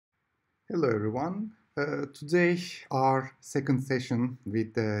Hello everyone. Today our second session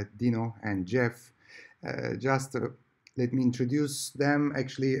with Dino and Jeff. Just let me introduce them.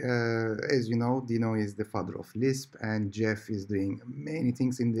 Actually, as you know, Dino is the father of LISP and Jeff is doing many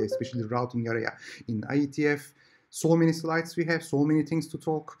things in the especially routing area in IETF. So many slides we have, so many things to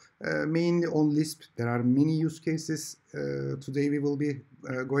talk, mainly on LISP. There are many use cases today we will be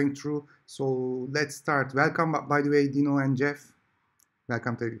going through. So let's start. Welcome, by the way, Dino and Jeff.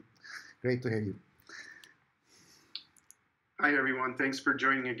 Welcome to you. Great to have you. Hi, everyone. Thanks for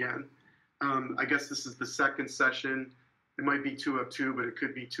joining again. I guess this is the second session. It might be 2 of 2, but it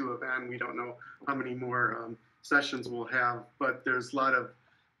could be 2 of N. We don't know how many more sessions we'll have, but there's a lot of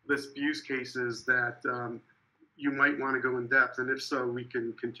LISP use cases that you might want to go in depth, and if so, we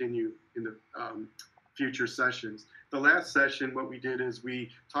can continue in the future sessions. The last session, what we did is we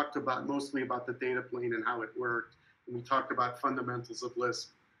talked about mostly about the data plane and how it worked, and we talked about fundamentals of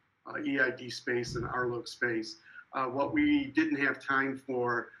LISP, EID space and RLOC space. What we didn't have time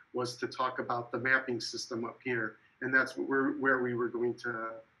for was to talk about the mapping system up here, and that's where we were going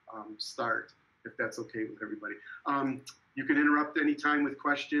to start, if that's okay with everybody. You can interrupt anytime with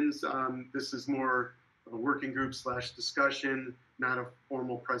questions. This is more of a working group / discussion, not a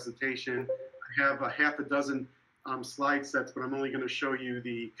formal presentation. I have a half a dozen slide sets, but I'm only going to show you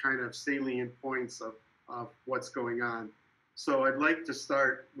the kind of salient points of what's going on. So I'd like to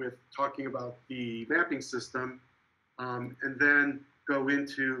start with talking about the mapping system and then go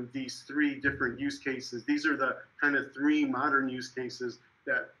into these 3 different use cases. These are the kind of 3 modern use cases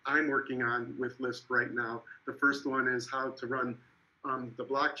that I'm working on with LISP right now. The first one is how to run the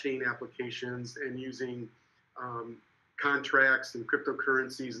blockchain applications and using contracts and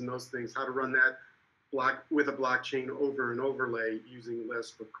cryptocurrencies and those things, how to run that with a blockchain over an overlay using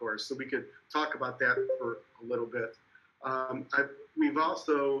LISP, of course. So we could talk about that for a little bit. We've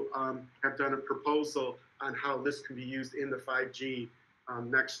also have done a proposal on how LISP can be used in the 5G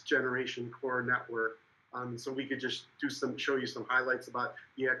next generation core network. So we could just show you some highlights about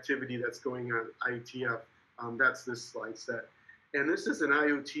the activity that's going on IETF. That's this slide set. And this is an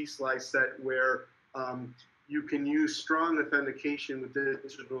IoT slide set where you can use strong authentication with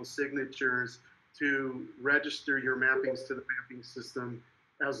digital signatures to register your mappings to the mapping system,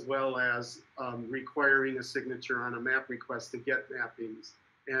 as well as requiring a signature on a map request to get mappings.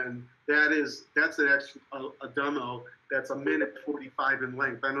 And that's a demo that's 1:45 in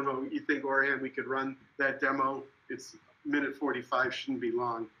length. I don't know, you think, Orhan, we could run that demo? It's 1:45, shouldn't be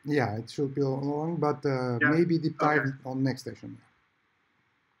long. Yeah, it should be long, but yeah. Maybe deep dive on next session.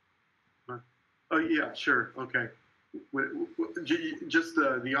 Oh, yeah, sure, okay. Just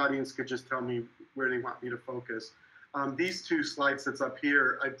the audience could just tell me where they want me to focus. These 2 slide sets up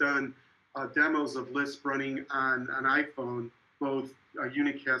here, I've done demos of LISP running on an iPhone, both a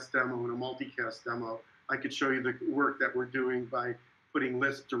unicast demo and a multicast demo. I could show you the work that we're doing by putting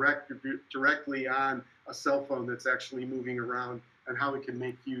LISP directly on a cell phone that's actually moving around, and how we can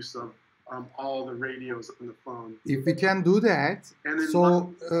make use of all the radios on the phone. If we can do that,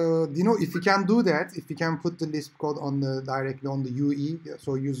 so you know, if we can do that, if we can put the LISP code on directly on the UE,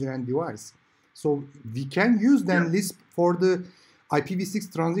 so user and device, so we can use then LISP for the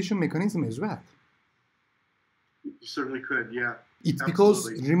IPv6 transition mechanism as well. You certainly could, yeah. It's because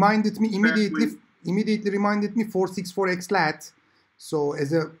reminded me immediately reminded me 464xlat. So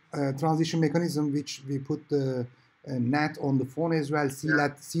as a transition mechanism, which we put the NAT on the phone as well,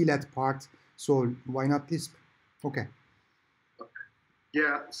 CLAT part. So why not LISP? Okay.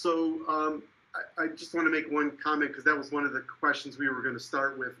 Yeah. So I just want to make one comment, because that was one of the questions we were going to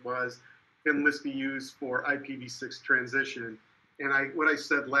start with, was can LISP be used for IPv6 transition? And what I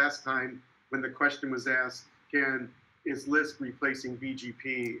said last time when the question was asked, is LISP replacing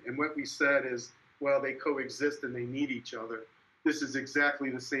BGP? And what we said is, well, they coexist and they need each other. This is exactly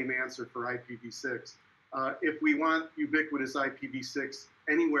the same answer for IPv6. If we want ubiquitous IPv6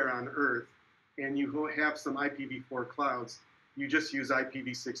 anywhere on Earth, and you have some IPv4 clouds, you just use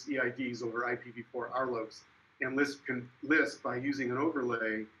IPv6 EIDs over IPv4 RLOCs. And LISP, by using an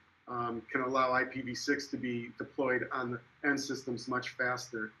overlay, can allow IPv6 to be deployed on the end systems much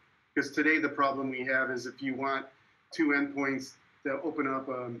faster. Because today the problem we have is if you want 2 endpoints to open up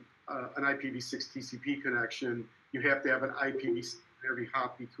an IPv6 TCP connection, you have to have an IPv6 every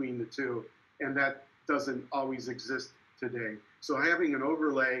hop between the 2. And that doesn't always exist today. So having an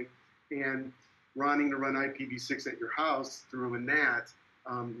overlay and wanting to run IPv6 at your house through a NAT,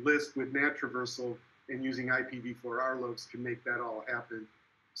 LISP with NAT traversal and using IPv4 RLOCs can make that all happen.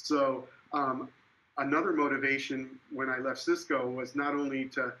 So another motivation when I left Cisco was not only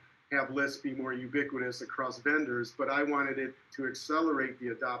to have LISP be more ubiquitous across vendors, but I wanted it to accelerate the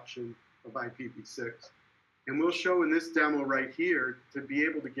adoption of IPv6. And we'll show in this demo right here, to be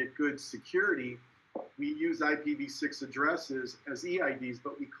able to get good security, we use IPv6 addresses as EIDs,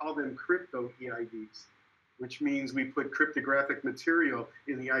 but we call them crypto EIDs, which means we put cryptographic material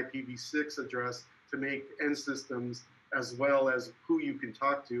in the IPv6 address to make end systems, as well as who you can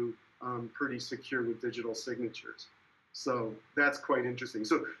talk to, pretty secure with digital signatures. So that's quite interesting.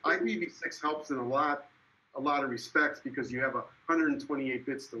 So IPv6 helps in a lot of respects because you have 128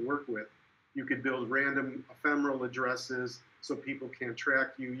 bits to work with. You could build random ephemeral addresses so people can't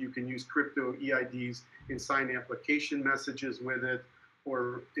track you. You can use crypto EIDs and sign application messages with it,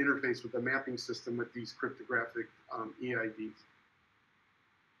 or interface with the mapping system with these cryptographic EIDs.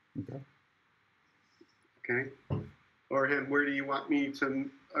 Okay. Okay. Orhan, where do you want me to,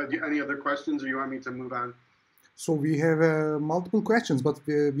 any other questions, or you want me to move on? So we have multiple questions, but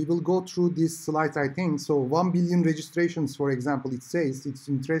we will go through these slides, I think. So 1 billion registrations, for example, it says, it's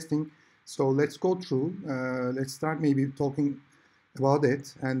interesting. So let's go through. Let's start maybe talking about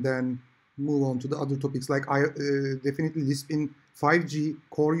it and then move on to the other topics, like definitely LISP in 5G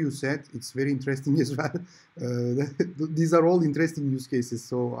core, you said. It's very interesting as well. These are all interesting use cases,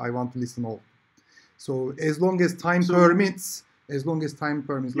 so I want to listen all. So as long as time permits,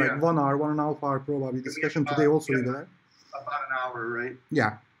 like 1 hour, 1.5 hour probably. Discussion today also will be there. About an hour, right?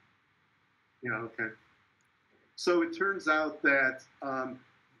 Yeah. Yeah, okay. So it turns out that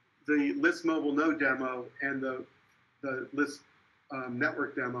the LISP mobile node demo and the LISP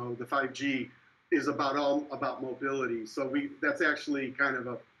network demo, the 5G, is about mobility. So that's actually kind of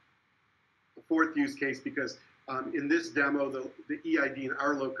a fourth use case, because in this demo, the EID and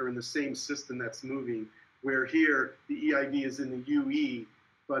RLOC are in the same system that's moving, where here the EID is in the UE,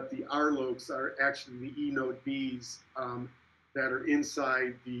 but the RLOCs are actually the E node Bs that are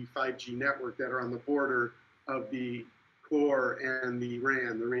inside the 5G network, that are on the border of the core and the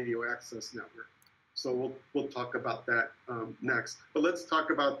RAN, the radio access network. So we'll talk about that next. But let's talk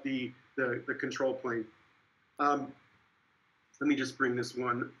about the control plane. Let me just bring this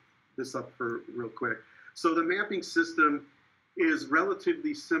up for real quick. So the mapping system is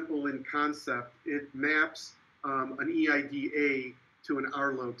relatively simple in concept. It maps an EID A to an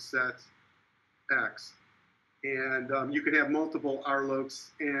RLOC set X. And you can have multiple RLOCs,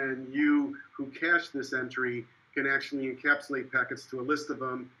 and you who cache this entry can actually encapsulate packets to a list of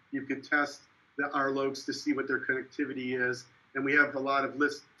them. You could test the RLOCs to see what their connectivity is. And we have a lot of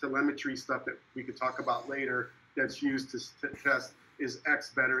LISP telemetry stuff that we could talk about later that's used to test, is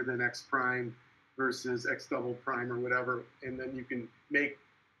X better than X prime versus X double prime or whatever. And then you can make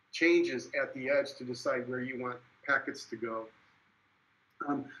changes at the edge to decide where you want packets to go.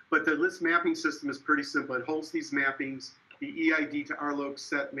 But the LISP mapping system is pretty simple. It holds these mappings. The EID to RLOC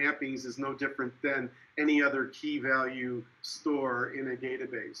set mappings is no different than any other key value store in a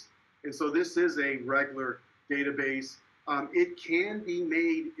database. And so this is a regular database. It can be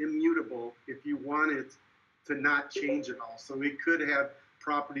made immutable if you want it to not change at all. So it could have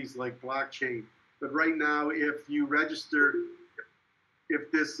properties like blockchain. But right now, if you register,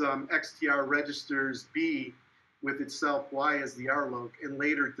 if this XTR registers B with itself Y as the RLOC, and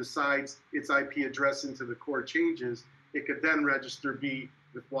later decides its IP address into the core changes, it could then register B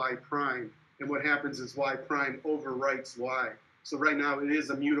with Y prime. And what happens is Y prime overwrites Y. So right now it is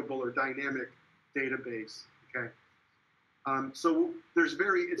a mutable or dynamic database, okay? So it's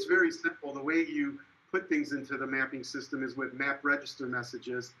very simple. The way you put things into the mapping system is with map register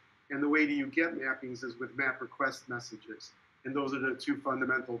messages, and the way that you get mappings is with map request messages. And those are the two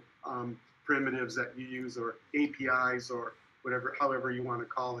fundamental primitives that you use, or APIs, or whatever, however you want to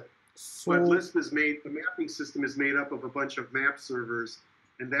call it. So, but LISP the mapping system is made up of a bunch of map servers,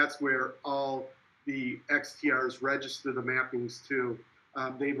 and that's where all the XTRs register the mappings to.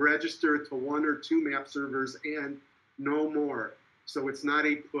 They register to 1 or 2 map servers and no more. So it's not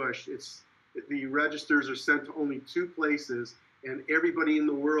a push. The registers are sent to only 2 places, and everybody in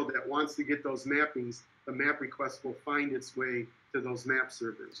the world that wants to get those mappings, the map request will find its way to those map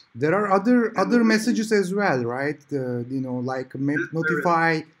servers. There are other messages as well, right? Like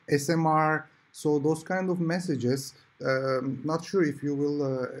notify, SMR, so those kind of messages. Not sure if you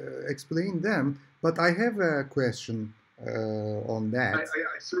will explain them, but I have a question on that.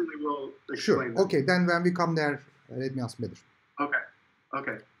 I certainly will explain Sure. them. Okay, then when we come there, let me ask better.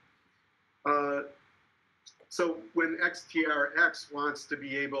 Okay. So when XTRX wants to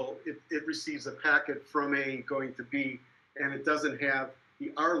be able, it receives a packet from A going to B, and it doesn't have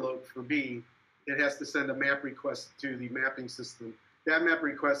the RLOC for B, it has to send a map request to the mapping system. That map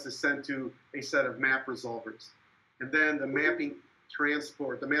request is sent to a set of map resolvers. And then the mapping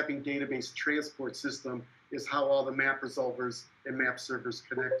database transport system is how all the map resolvers and map servers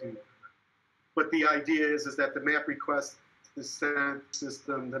connect to. But the idea is that the map request is sent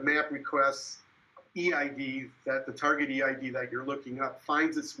system, the map request EID, that the target EID that you're looking up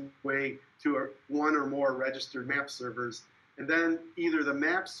finds its way to one or more registered map servers. And then either the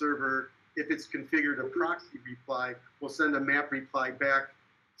map server, if it's configured a proxy reply, will send a map reply back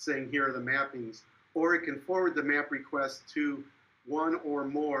saying, here are the mappings. Or it can forward the map request to one or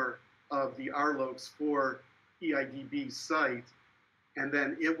more of the RLOCs for EIDB site, and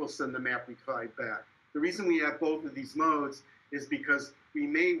then it will send the map reply back. The reason we have both of these modes is because we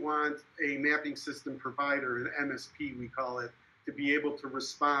may want a mapping system provider, an MSP we call it, to be able to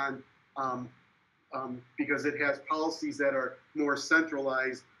respond because it has policies that are more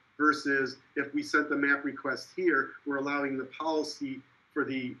centralized versus if we sent the map request here, we're allowing the policy for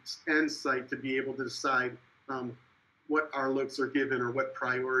the end site to be able to decide what RLOCs are given or what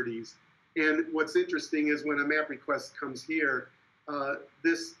priorities. And what's interesting is when a map request comes here,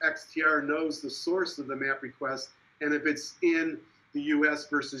 this XTR knows the source of the map request, and if it's in the US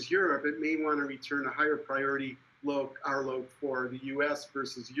versus Europe, it may want to return a higher priority RLOC for the US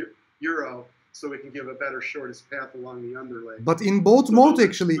versus Euro, so it can give a better shortest path along the underlay. But in both modes,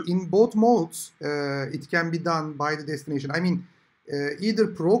 actually, in both modes, it can be done by the destination. I mean, either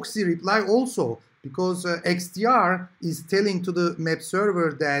proxy reply also, because XTR is telling to the map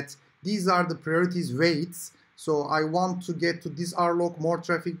server that these are the priorities weights. So I want to get to this RLOC more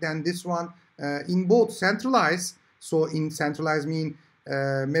traffic than this one. In both centralized, so in centralized mean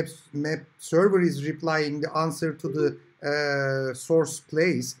map server is replying the answer to the source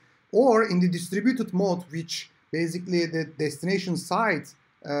place, or in the distributed mode, which basically the destination site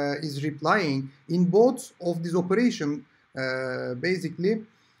is replying. In both of these operations, basically,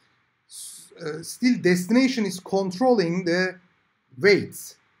 still destination is controlling the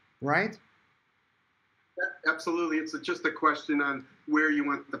weights, right? Absolutely. It's just a question on where you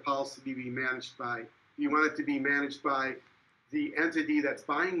want the policy to be managed by. Do you want it to be managed by the entity that's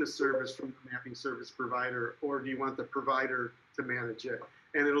buying the service from the mapping service provider, or do you want the provider to manage it?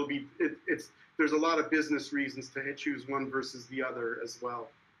 And it'll be, there's a lot of business reasons to choose one versus the other as well.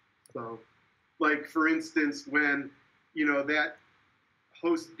 So, like for instance, when, you know, that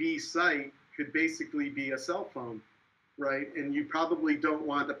host B site could basically be a cell phone, right? And you probably don't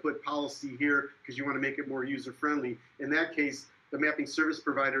want to put policy here because you want to make it more user-friendly. In that case, the mapping service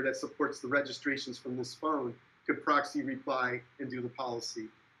provider that supports the registrations from this phone could proxy reply and do the policy,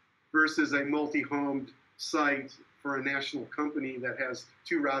 versus a multi-homed site for a national company that has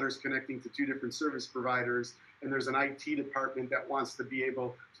two routers connecting to two different service providers, and there's an IT department that wants to be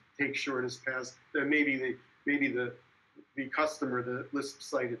able to take shortest paths. Then maybe the customer, the LISP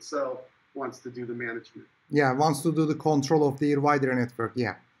site itself, wants to do the management. Yeah, wants to do the control of the wider network.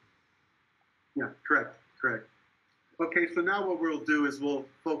 Yeah. Yeah, correct. Okay, so now what we'll do is we'll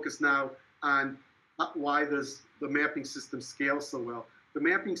focus now on why does the mapping system scale so well. The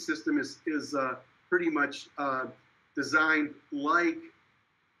mapping system is pretty much designed like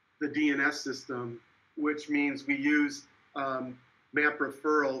the DNS system, which means we use map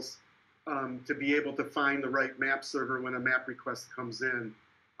referrals to be able to find the right map server when a map request comes in.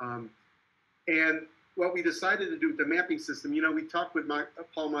 And what we decided to do with the mapping system, you know, we talked with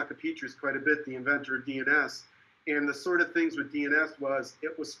Paul Makapetris quite a bit, the inventor of DNS, and the sort of things with DNS was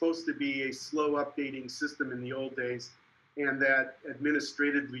it was supposed to be a slow updating system in the old days, and that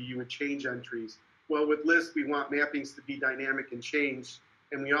administratively you would change entries. Well, with LISP, we want mappings to be dynamic and change,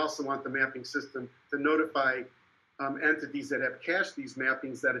 and we also want the mapping system to notify entities that have cached these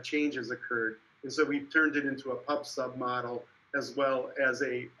mappings that a change has occurred. And so we've turned it into a pub sub model as well as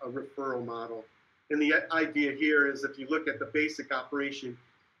a referral model. And the idea here is if you look at the basic operation,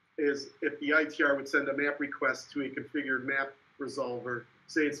 is if the ITR would send a map request to a configured map resolver,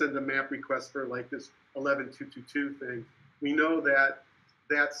 say it sends a map request for like this 11222 thing, we know that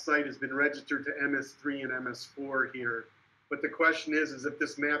that site has been registered to MS3 and MS4 here. But the question is if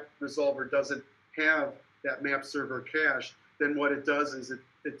this map resolver doesn't have that map server cache, then what it does is it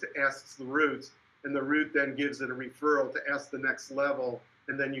asks the routes, and the route then gives it a referral to ask the next level,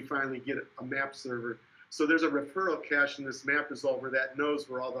 and then you finally get a map server. So there's a referral cache in this map resolver that knows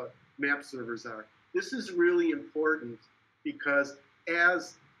where all the map servers are. This is really important because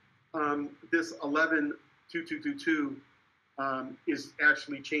as this 112222 is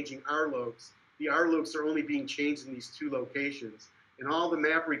actually changing RLOCs, the RLOCs are only being changed in these two locations. And all the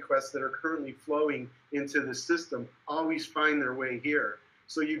map requests that are currently flowing into the system always find their way here.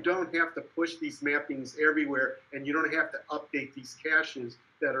 So you don't have to push these mappings everywhere, and you don't have to update these caches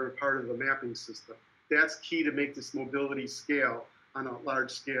that are a part of the mapping system. That's key to make this mobility scale on a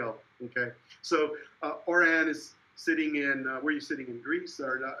large scale, okay? So Orhan is sitting in, where are you sitting, in Greece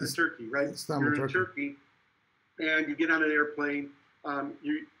or in Turkey, right? Istanbul, You're in Turkey, and you get on an airplane.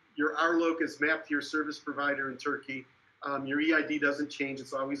 Your RLOC is mapped to your service provider in Turkey. Your EID doesn't change.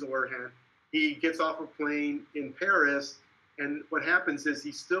 It's always Orhan. He gets off a plane in Paris, and what happens is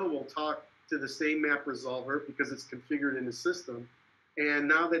he still will talk to the same map resolver because it's configured in his system. And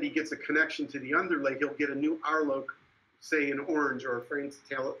now that he gets a connection to the underlay, he'll get a new RLOC, say in Orange or France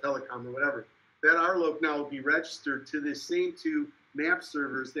Telecom or whatever. That RLOC now will be registered to the same two map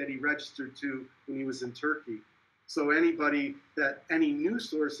servers that he registered to when he was in Turkey. So any news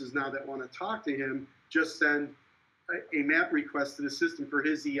sources now that want to talk to him, just send a map request to the system for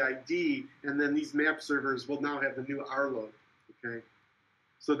his EID, and then these map servers will now have the new RLOC. Okay,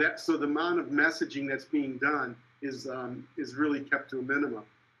 so the amount of messaging that's being done is really kept to a minimum.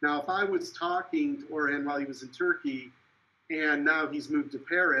 Now, if I was talking to Orhan while he was in Turkey, and now he's moved to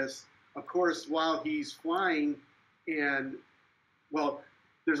Paris, of course, while he's flying, and well,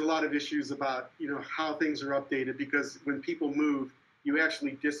 there's a lot of issues about how things are updated, because when people move, you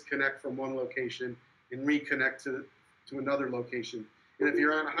actually disconnect from one location and reconnect to another location. And if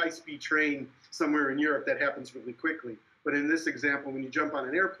you're on a high-speed train somewhere in Europe, that happens really quickly. But in this example, when you jump on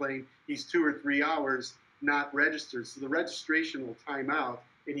an airplane, he's 2 or 3 hours not registered. So the registration will time out,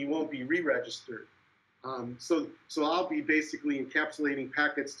 and he won't be re-registered. So I'll be basically encapsulating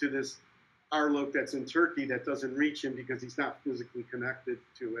packets to this RLOC that's in Turkey that doesn't reach him because he's not physically connected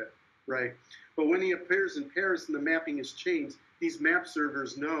to it, right? But when he appears in Paris and the mapping has changed, these map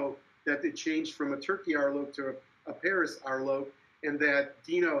servers know that it changed from a Turkey RLOC to a Paris RLOC, and that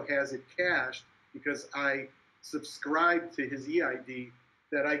Dino has it cached because I subscribe to his EID,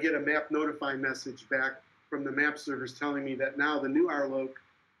 that I get a map notify message back from the map servers telling me that now the new RLOC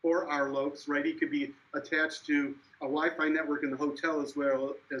or RLOCs, right? He could be attached to a Wi-Fi network in the hotel as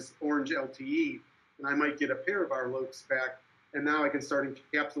well as Orange LTE, and I might get a pair of RLOCs back, and now I can start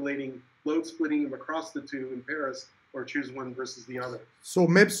encapsulating, load splitting them across the two in Paris, or choose one versus the other. So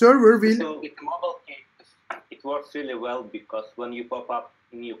map server will... So with mobile cases, it works really well because when you pop up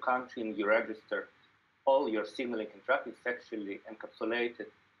in a new country and you register, all your signaling and traffic is actually encapsulated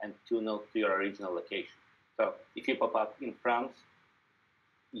and tunneled to your original location. So if you pop up in France,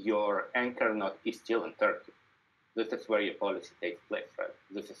 your anchor node is still in Turkey. This is where your policy takes place, right?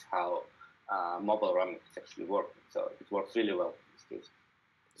 This is how mobile roaming is actually working. So it works really well in this case.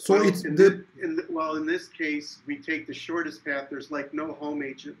 So well, it's in this case, we take the shortest path. There's like no home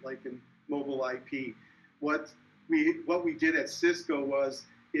agent like in mobile IP. What we did at Cisco was,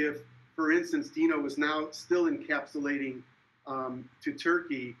 if, for instance, Dino was now still encapsulating to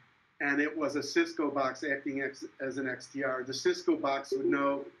Turkey, and it was a Cisco box acting as an XDR, the Cisco box would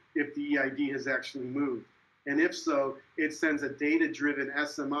know if the EID has actually moved. And if so, it sends a data-driven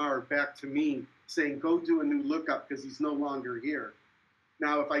SMR back to me saying, go do a new lookup because he's no longer here.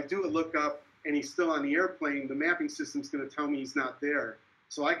 Now, if I do a lookup and he's still on the airplane, the mapping system's going to tell me he's not there.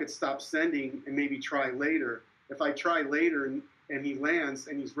 So I could stop sending and maybe try later. If I try later and he lands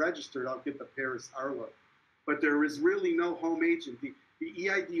and he's registered, I'll get the Paris RLOC. But there is really no home agent. The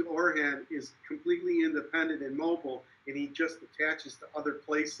EID Orhan is completely independent and mobile, and he just attaches to other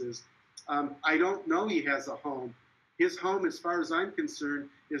places. I don't know he has a home. His home, as far as I'm concerned,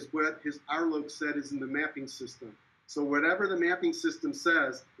 is what his RLOC set is in the mapping system. So whatever the mapping system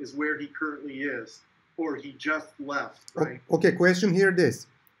says is where he currently is, or he just left, right? Okay, question here this.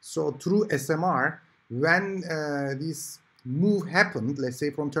 So through SMR, when this move happened, let's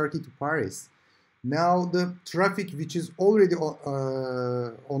say from Turkey to Paris, now the traffic which is already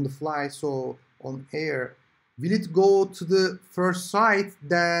on the fly, so on air, will it go to the first site,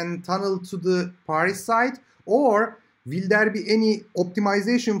 then tunnel to the Paris site, or will there be any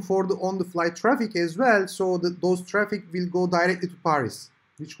optimization for the on-the-fly traffic as well, so that those traffic will go directly to Paris?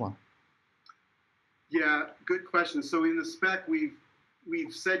 Which one? Yeah, good question. So in the spec, we've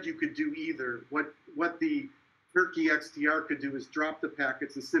said you could do either. What the Turkey XDR could do is drop the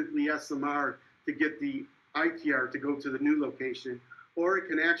packets and simply SMR to get the ITR to go to the new location, or it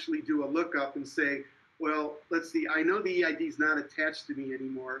can actually do a lookup and say, well, let's see, I know the EID is not attached to me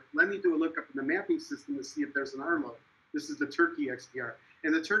anymore. Let me do a lookup in the mapping system to see if there's an RLOC. This is the Turkey XDR.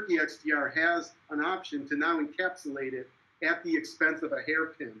 And the Turkey XDR has an option to now encapsulate it at the expense of a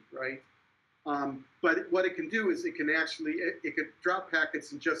hairpin, right? But what it can do is it can actually, it could drop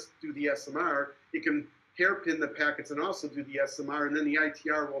packets and just do the SMR. It can hairpin the packets and also do the SMR, and then the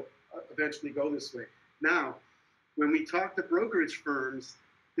ITR will eventually go this way. Now, when we talk to brokerage firms,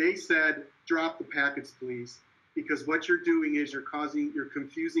 they said, drop the packets, please, because what you're doing is you're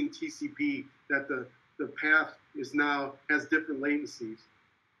confusing TCP, that the path is now has different latencies.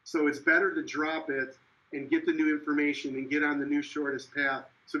 So it's better to drop it and get the new information and get on the new shortest path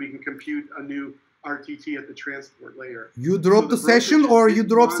so we can compute a new RTT at the transport layer. You drop the session or you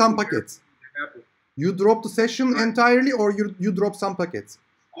drop some packets? You drop the session entirely or you drop some packets?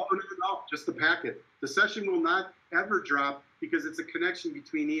 Oh, no, just the packet. The session will not ever drop because it's a connection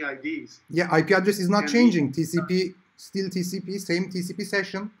between EIDs. Yeah, IP address is not changing. TCP, still TCP, same TCP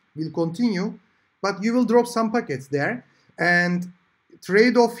session will continue, but you will drop some packets there. And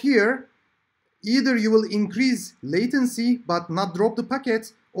trade-off here, either you will increase latency but not drop the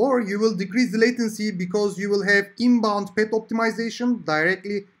packets, or you will decrease the latency because you will have inbound path optimization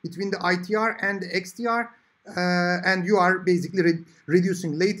directly between the ITR and the XTR, and you are basically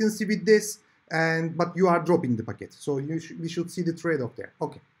reducing latency with this, but you are dropping the packet. So we should see the trade-off there.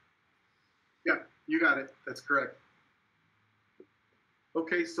 Okay. Yeah, you got it. That's correct.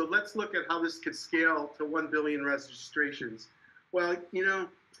 Okay, so let's look at how this could scale to 1 billion registrations. Well, you know,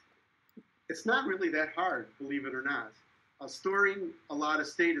 it's not really that hard, believe it or not. Storing a lot of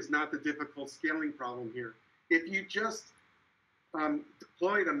state is not the difficult scaling problem here. If you just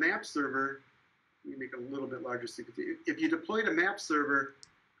deployed a map server, let me make it a little bit larger. If you deployed a map server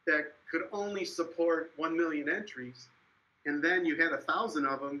that could only support 1 million entries, and then you had 1,000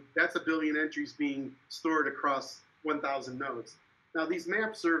 of them, that's 1 billion entries being stored across 1,000 nodes. Now, these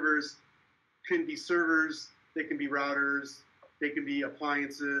map servers can be servers, they can be routers, they can be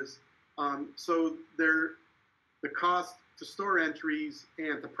appliances. So the cost to store entries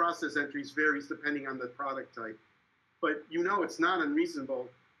and to process entries varies depending on the product type. But you know it's not unreasonable to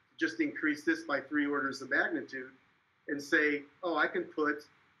just increase this by 3 orders of magnitude and say, oh, I can put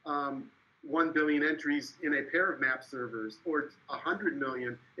 1 billion entries in a pair of map servers or 100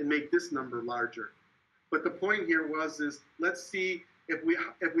 million and make this number larger. But the point here is let's see if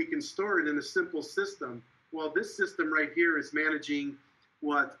we can store it in a simple system. Well, this system right here is managing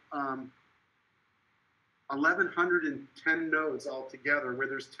what 1,110 nodes altogether, where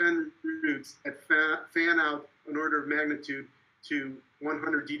there's 10 routes that fan out an order of magnitude to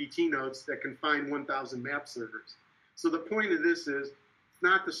 100 DDT nodes that can find 1,000 map servers. So the point of this is it's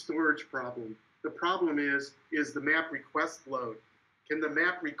not the storage problem. The problem is the map request load. Can the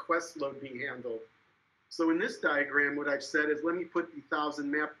map request load be handled? So in this diagram, what I've said is let me put the 1,000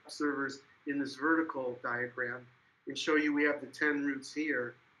 map servers in this vertical diagram and show you we have the 10 routes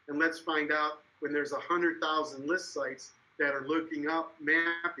here. And let's find out when there's 100,000 LISP sites that are looking up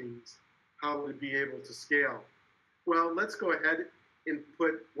mappings, how would it be able to scale? Well, let's go ahead and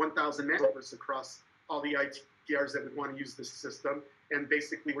put 1,000 map servers across all the ITRs that would want to use this system. And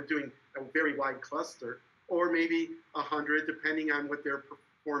basically, we're doing a very wide cluster, or maybe 100, depending on what their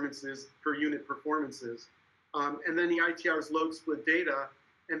performance is, per unit performance is. And then the ITRs load split data,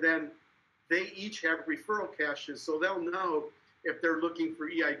 and then they each have referral caches, so they'll know if they're looking for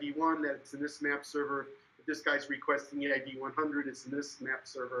EID1, that it's in this map server. If this guy's requesting EID 100, it's in this map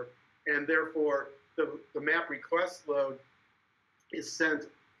server. And therefore, the map request load is sent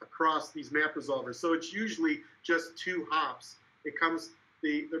across these map resolvers. So it's usually just 2 hops. It comes,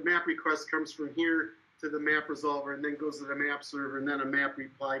 the map request comes from here to the map resolver and then goes to the map server, and then a map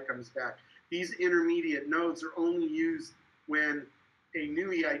reply comes back. These intermediate nodes are only used when a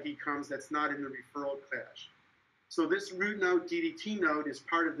new EID comes that's not in the referral cache. So this root node DDT node is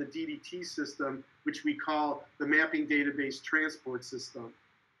part of the DDT system, which we call the mapping database transport system.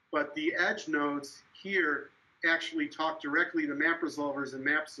 But the edge nodes here actually talk directly to map resolvers and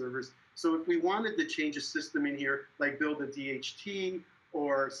map servers. So if we wanted to change a system in here, like build a DHT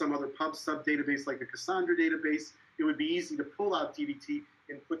or some other pub sub database like a Cassandra database, it would be easy to pull out DDT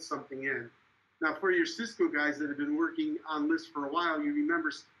and put something in. Now for your Cisco guys that have been working on LISP for a while, you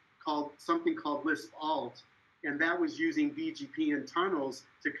remember something called LISP Alt. And that was using BGP and tunnels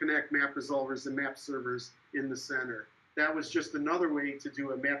to connect map resolvers and map servers in the center. That was just another way to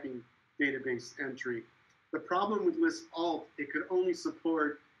do a mapping database entry. The problem with LISP Alt, it could only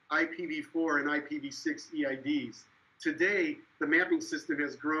support IPv4 and IPv6 EIDs. Today, the mapping system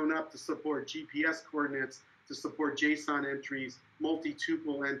has grown up to support GPS coordinates, to support JSON entries,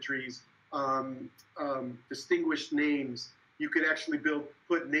 multi-tuple entries, distinguished names. You could actually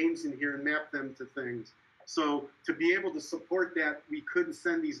put names in here and map them to things. So to be able to support that, we couldn't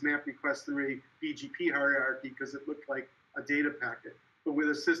send these map requests through a BGP hierarchy because it looked like a data packet. But with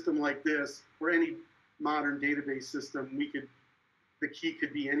a system like this, or any modern database system, the key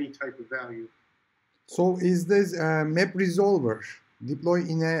could be any type of value. So is this map resolver deployed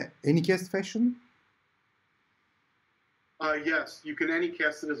in a anycast fashion? Yes, you can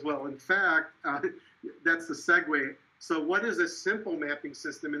anycast it as well. In fact, that's the segue. So what is a simple mapping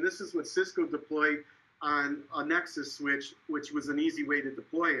system? And this is what Cisco deployed on a Nexus switch, which was an easy way to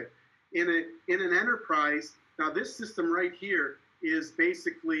deploy it. In an enterprise, now this system right here is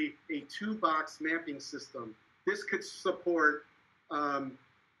basically a 2-box mapping system. This could support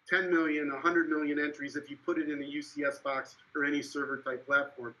 10 million, 100 million entries if you put it in a UCS box or any server type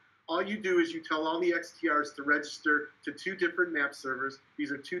platform. All you do is you tell all the XTRs to register to 2 different map servers.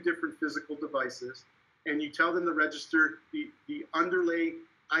 These are 2 different physical devices. And you tell them to register the underlay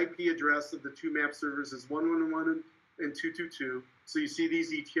IP address of the 2 map servers is 111 and 222. So you see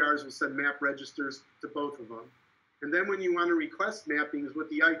these ETRs will send map registers to both of them. And then when you want to request mappings, what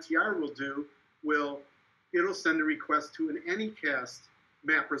the ITR will do, it'll send a request to an Anycast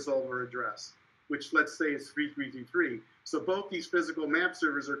map resolver address, which let's say is 3333. So both these physical map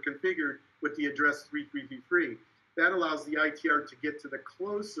servers are configured with the address 3333. That allows the ITR to get to the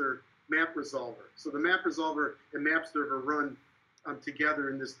closer map resolver. So the map resolver and map server run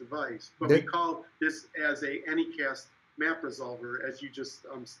together in this device. But we call this as a Anycast map resolver, as you just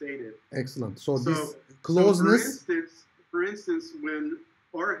stated. Excellent. So this closeness. So for instance, when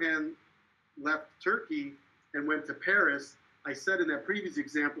Orhan left Turkey and went to Paris, I said in that previous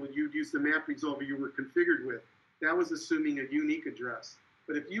example, you'd use the map resolver you were configured with. That was assuming a unique address.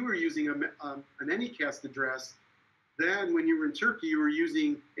 But if you were using an Anycast address, then when you were in Turkey, you were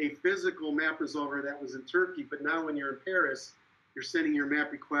using a physical map resolver that was in Turkey. But now when you're in Paris, you're sending your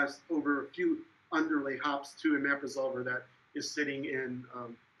map request over a few underlay hops to a map resolver that is sitting in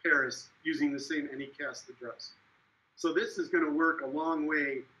Paris using the same Anycast address. So this is going to work a long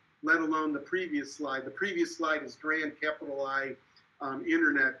way, let alone the previous slide. The previous slide is grand, capital I,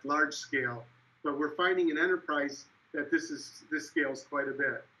 internet, large scale. But we're finding in enterprise that this scales quite a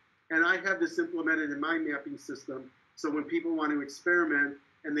bit. And I have this implemented in my mapping system. So when people want to experiment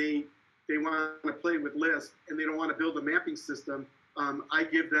and they want to play with LISP and they don't want to build a mapping system, I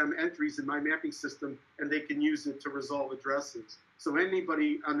give them entries in my mapping system and they can use it to resolve addresses. So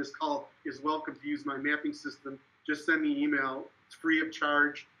anybody on this call is welcome to use my mapping system. Just send me an email. It's free of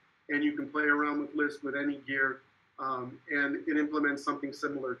charge, and you can play around with LISP with any gear, and it implements something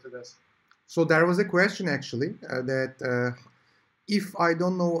similar to this. So there was a question actually that if I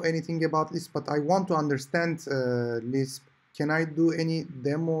don't know anything about LISP, but I want to understand LISP, can I do any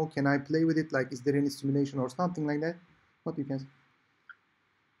demo? Can I play with it? Like, is there any simulation or something like that? What you can say?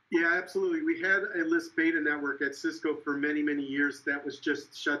 Yeah, absolutely. We had a LISP beta network at Cisco for many, many years that was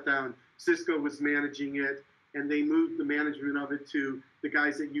just shut down. Cisco was managing it, and they moved the management of it to the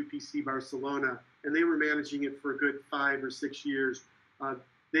guys at UPC Barcelona, and they were managing it for a good 5 or 6 years.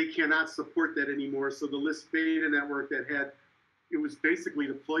 They cannot support that anymore. So the LISP beta network it was basically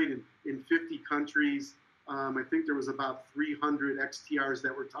deployed in 50 countries. I think there was about 300 XTRs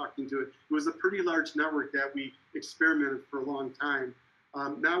that were talking to it. It was a pretty large network that we experimented for a long time.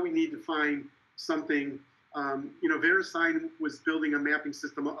 Now we need to find something. VeriSign was building a mapping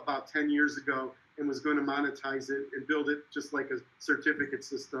system about 10 years ago and was going to monetize it and build it just like a certificate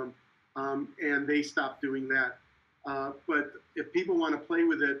system. And they stopped doing that. But if people want to play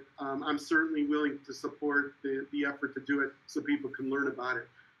with it, I'm certainly willing to support the effort to do it so people can learn about it.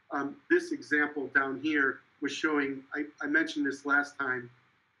 This example down here was showing, I mentioned this last time,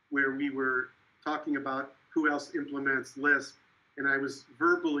 where we were talking about who else implements LISP, and I was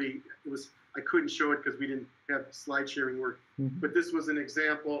verbally, I couldn't show it because we didn't have slide sharing work, but this was an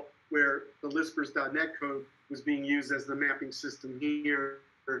example where the Lispers.net code was being used as the mapping system here.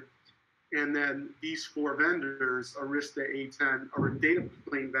 And then these 4 vendors, Arista, A10, are data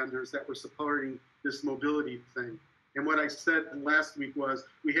plane vendors that were supporting this mobility thing. And what I said last week was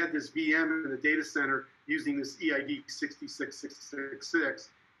we had this VM in the data center using this EID 66666,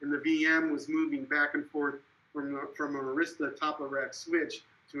 and the VM was moving back and forth from an Arista top-of-rack switch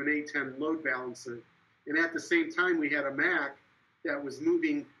to an A10 load balancer. And at the same time, we had a Mac that was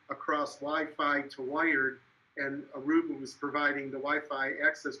moving across Wi-Fi to wired, and Aruba was providing the Wi-Fi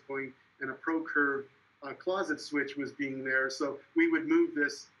access point, and a ProCurve closet switch was being there. So we would move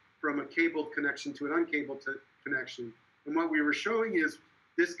this from a cabled connection to an uncabled connection. And what we were showing is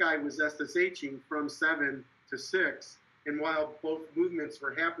this guy was SSHing from 7 to 6. And while both movements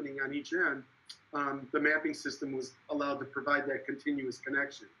were happening on each end, the mapping system was allowed to provide that continuous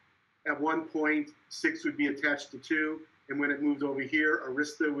connection. At one point, 6 would be attached to 2. And when it moved over here,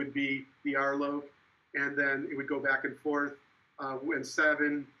 Arista would be the RLOC. And then it would go back and forth. When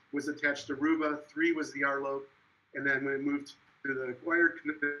 7 was attached to Aruba, 3 was the RLOC, and then when it moved to the wired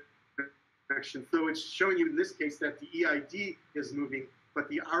connection. So it's showing you in this case that the EID is moving, but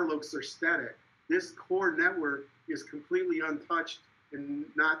the RLOCs are static. This core network is completely untouched and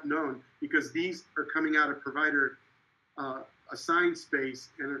not known because these are coming out of provider assigned space,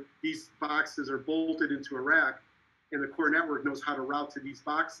 and these boxes are bolted into a rack, and the core network knows how to route to these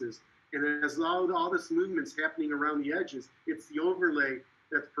boxes. And as all this movement's happening around the edges, it's the overlay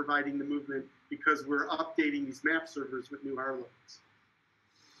that's providing the movement because we're updating these map servers with new R loads.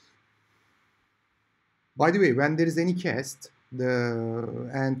 By the way, when there is any cast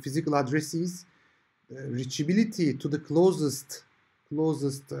and physical addresses, reachability to the closest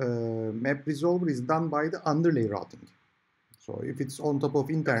map resolver is done by the underlay routing. So if it's on top of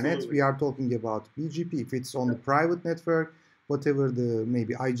internet, Absolutely. we are talking about BGP. If it's on the private network, whatever the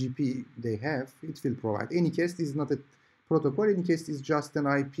maybe IGP they have, it will provide. Anycast is not a protocol. Anycast is just an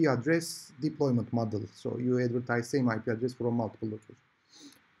IP address deployment model. So you advertise same IP address from multiple locations.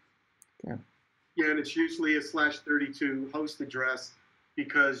 Okay. Yeah, and it's usually a /32 host address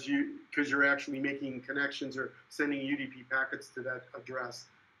because you're actually making connections or sending UDP packets to that address.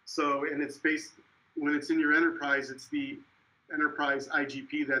 So, and it's based, when it's in your enterprise, it's the enterprise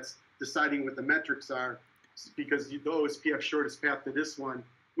IGP that's deciding what the metrics are, because the OSPF shortest path to this one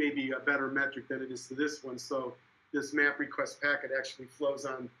may be a better metric than it is to this one. So this map request packet actually flows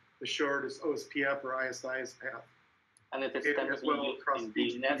on the shortest OSPF or ISIS path. And it is extensively used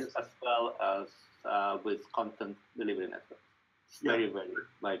in DNS as well as with content delivery networks. It's very, very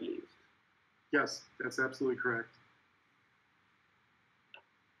widely used. Yes, that's absolutely correct.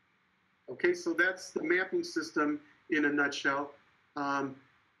 Okay, so that's the mapping system in a nutshell.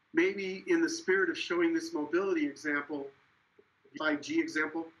 Maybe in the spirit of showing this mobility example, 5G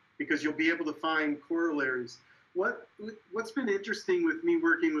example, because you'll be able to find corollaries. What's been interesting with me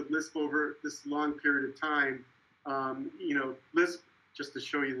working with LISP over this long period of time, LISP, just to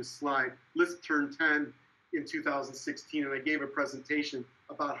show you this slide, LISP turned 10 in 2016, and I gave a presentation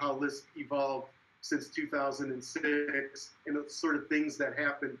about how LISP evolved since 2006 and the sort of things that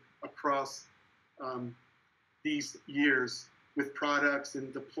happened across these years with products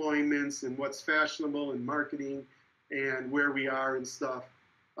and deployments and what's fashionable in marketing and where we are and stuff.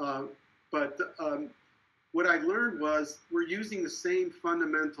 But what I learned was we're using the same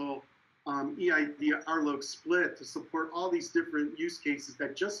fundamental EID RLOC split to support all these different use cases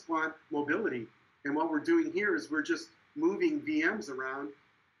that just want mobility. And what we're doing here is we're just moving VMs around.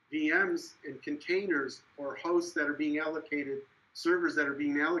 VMs and containers or hosts that are being allocated, servers that are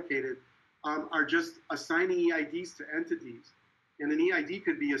being allocated, are just assigning EIDs to entities. And an EID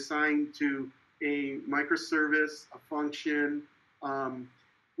could be assigned to a microservice, a function.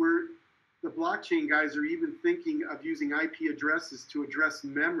 Where the blockchain guys are even thinking of using IP addresses to address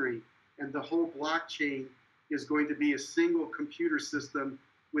memory. And the whole blockchain is going to be a single computer system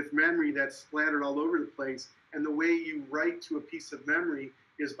with memory that's splattered all over the place. And the way you write to a piece of memory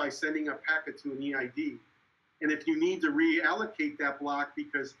is by sending a packet to an EID. And if you need to reallocate that block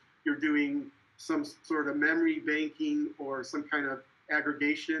because you're doing some sort of memory banking or some kind of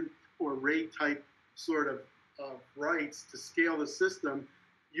aggregation or RAID type sort of writes to scale the system,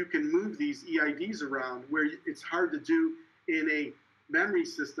 you can move these EIDs around where it's hard to do in a memory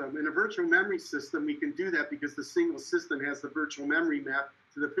system. In a virtual memory system, we can do that because the single system has the virtual memory map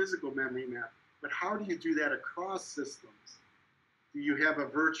to the physical memory map. But how do you do that across systems? Do you have a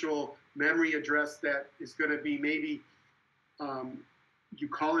virtual memory address that is going to be maybe, you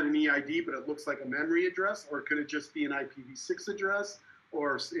call it an EID, but it looks like a memory address? Or could it just be an IPv6 address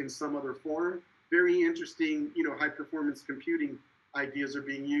or in some other form? Very interesting, high performance computing ideas are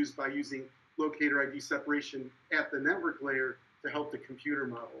being used by using locator ID separation at the network layer to help the computer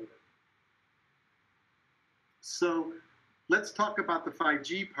model it. So let's talk about the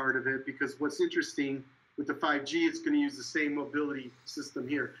 5G part of it, because what's interesting with the 5G, it's going to use the same mobility system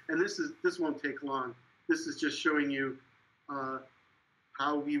here. And this won't take long. This is just showing you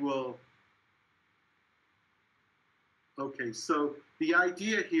how we will. Okay, so the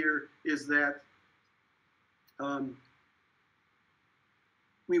idea here is that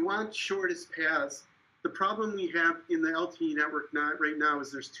we want shortest paths. The problem we have in the LTE network right now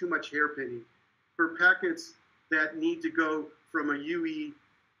is there's too much hairpinning. For packets that need to go from a UE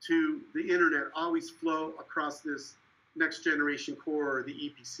to the internet always flow across this next generation core or the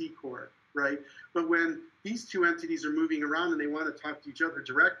EPC core, right? But when these two entities are moving around and they want to talk to each other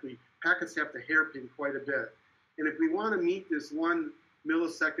directly, packets have to hairpin quite a bit. And if we want to meet this 1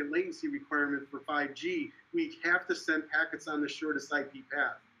 millisecond latency requirement for 5G, we have to send packets on the shortest IP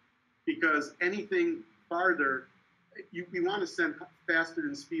path, because anything farther, we want to send faster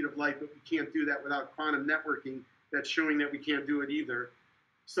than speed of light, but we can't do that without quantum networking that's showing that we can't do it either.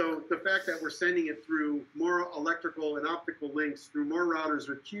 So the fact that we're sending it through more electrical and optical links, through more routers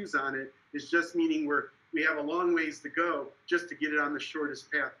with queues on it, is just meaning we have a long ways to go just to get it on the shortest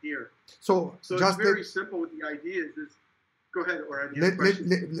path here. So it's very simple with the idea is, go ahead,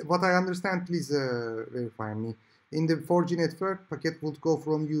 Orhan. What I understand, please verify me. in the 4G network, packet would go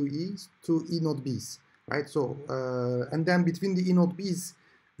from UEs to E node Bs, right? So, and then between the E node Bs,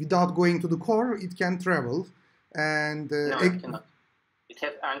 without going to the core, it can travel. And no, it cannot. It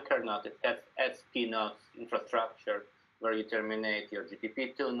has anchor node. It has SP nodes infrastructure where you terminate your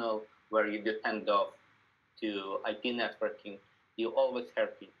GPP tunnel, where you depend off to IP networking. You always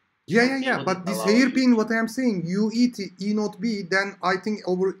hairpin. Yeah. But this hairpin, what I am saying, UE to E node B, then I think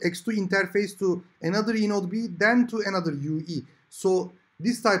over X2 interface to another E node B, then to another UE. So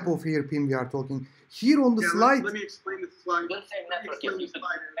this type of hairpin we are talking. Here on the slide. Let me explain the slide. The same network, you could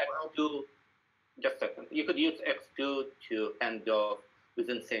X2, just a second. You could use X2 to hand off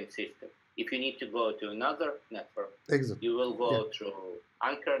within the same system. If you need to go to another network, exactly. You will go through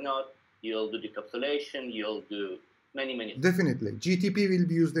anchor node, you'll do decapsulation, you'll do many things. Definitely. GTP will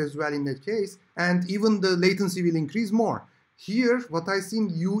be used as well in that case, and even the latency will increase more. Here, what I see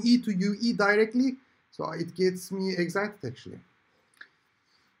UE to UE directly, so it gets me excited actually.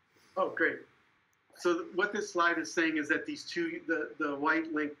 Oh, great. So what this slide is saying is that these two, the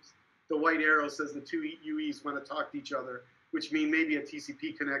white link, the white arrow says the two UEs want to talk to each other, which means maybe a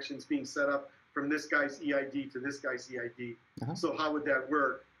TCP connection is being set up from this guy's EID to this guy's EID. So how would that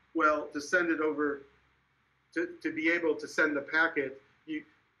work? Well, to send it over, to be able to send the packet,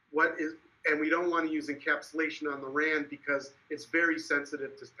 and we don't want to use encapsulation on the RAN because it's very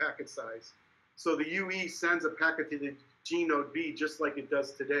sensitive to packet size. So the UE sends a packet to the G node B just like it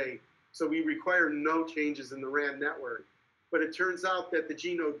does today. So we require no changes in the RAN network. But it turns out that the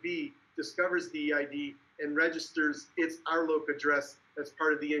G node B discovers the EID and registers its RLOC address as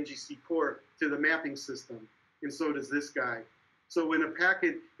part of the NGC core to the mapping system. And so does this guy. So when a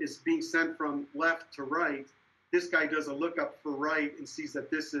packet is being sent from left to right, this guy does a lookup for right and sees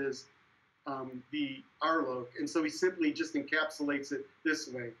that this is the RLOC. And so he simply just encapsulates it this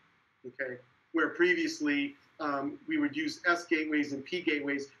way, okay? Where previously we would use S gateways and P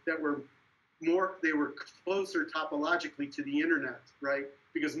gateways that were they were closer topologically to the internet, right?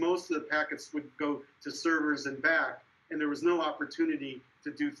 Because most of the packets would go to servers and back, and there was no opportunity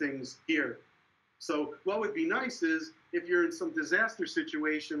to do things here. So what would be nice is if you're in some disaster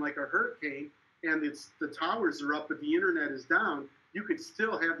situation like a hurricane and the towers are up but the internet is down, you could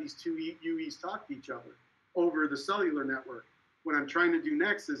still have these two UEs talk to each other over the cellular network. What I'm trying to do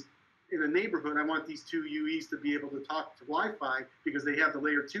next is in a neighborhood, I want these two UEs to be able to talk to Wi-Fi because they have the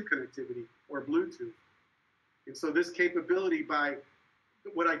layer 2 connectivity or Bluetooth. And so this capability by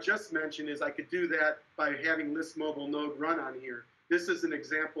what I just mentioned is I could do that by having LISP mobile node run on here. This is an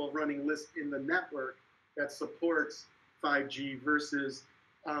example of running LISP in the network that supports 5G versus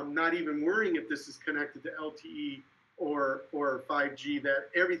not even worrying if this is connected to LTE or 5G, that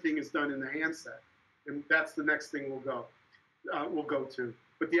everything is done in the handset. And that's the next thing we'll go to.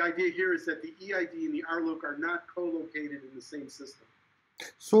 But the idea here is that the EID and the RLOC are not co-located in the same system.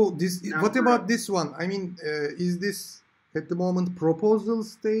 So this, what about this one? I mean, is this at the moment proposal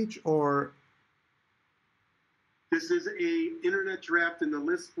stage or? This is a internet draft in the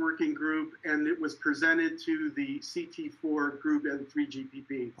LISP working group, and it was presented to the CT4 group and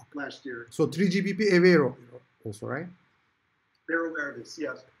 3GPP last year. So 3GPP aware of it also, right? They're aware of this,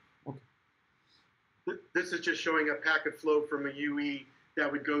 yes. Okay. This is just showing a packet flow from a UE that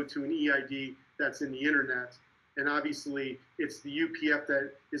would go to an EID that's in the internet. And obviously, it's the UPF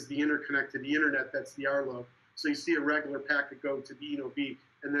that is the interconnect to the internet that's the RLOC. So you see a regular packet go to the B,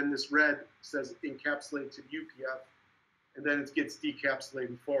 and then this red says encapsulate to UPF, and then it gets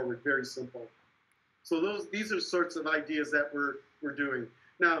decapsulated forward. Very simple. So these are sorts of ideas that we're doing.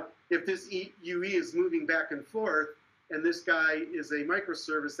 Now, if this UE is moving back and forth, and this guy is a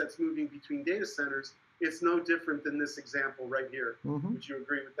microservice that's moving between data centers, it's no different than this example right here. Would you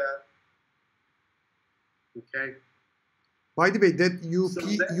agree with that? Okay. By the way, that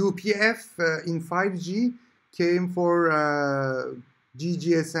UPF in 5G came for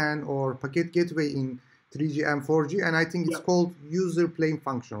GGSN or packet gateway in 3G and 4G, and I think it's called user plane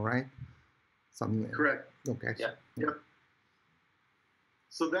function, right? Something like correct. Okay. Yeah. Yep.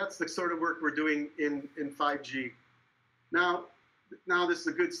 So that's the sort of work we're doing in 5G. Now this is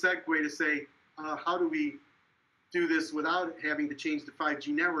a good segue to say, how do we do this without having to change the 5G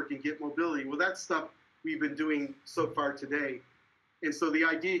network and get mobility? Well, that's stuff we've been doing so far today. And so the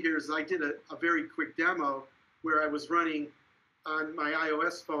idea here is I did a very quick demo where I was running on my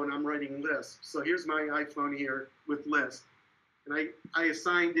iOS phone, I'm writing LISP. So here's my iPhone here with LISP. And I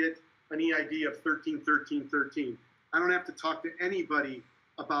assigned it an EID of 131313. I don't have to talk to anybody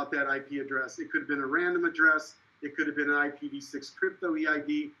about that IP address. It could have been a random address. It could have been an IPv6 crypto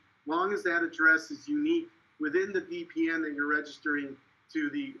EID. Long as that address is unique within the VPN that you're registering to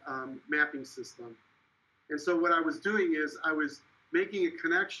the mapping system. And so what I was doing is I was making a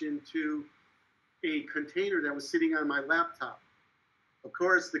connection to a container that was sitting on my laptop. Of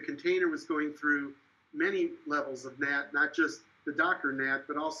course, the container was going through many levels of NAT, not just the Docker NAT,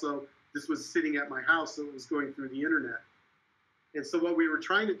 but also this was sitting at my house, so it was going through the internet. And so what we were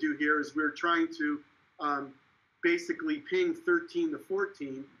trying to do here is we were trying to basically ping 13 to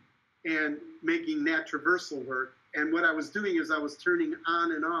 14 and making NAT traversal work. And what I was doing is I was turning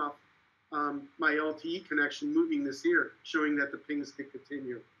on and off my LTE connection, moving this here, showing that the pings could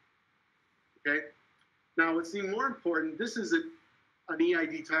continue. Okay. Now, what's even more important, this is an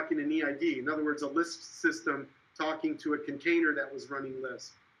EID talking to an EID. In other words, a LISP system talking to a container that was running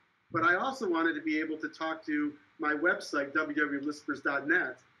LISP. But I also wanted to be able to talk to my website,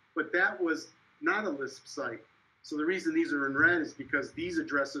 www.lispers.net, but that was not a LISP site. So the reason these are in red is because these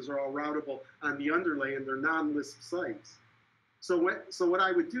addresses are all routable on the underlay and they're non-LISP sites. So what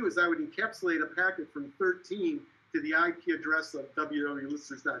I would do is I would encapsulate a packet from 13 to the IP address of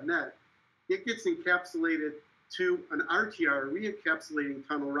www.lispers.net. It gets encapsulated to an RTR, a re-encapsulating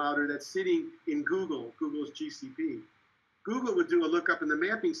tunnel router that's sitting in Google's GCP. Google would do a lookup in the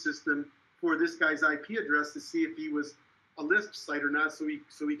mapping system for this guy's IP address to see if he was a LISP site or not, so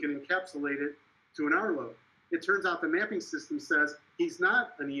he can encapsulate it to an RLOAD. It turns out the mapping system says he's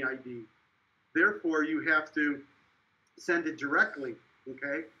not an EID. Therefore, you have to send it directly,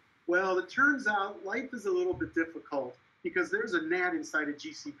 okay? Well, it turns out life is a little bit difficult because there's a NAT inside a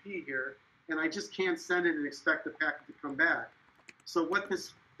GCP here, and I just can't send it and expect the packet to come back. So what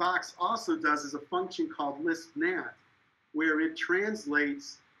this box also does is a function called LISP NAT, where it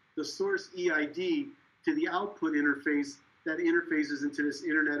translates the source EID to the output interface that interfaces into this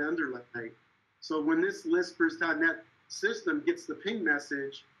internet underlay. So when this lispers.net system gets the ping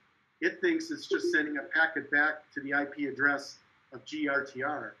message, it thinks it's just sending a packet back to the IP address of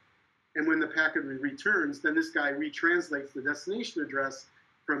GRTR. And when the packet returns, then this guy retranslates the destination address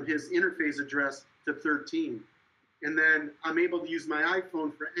from his interface address to 13. And then I'm able to use my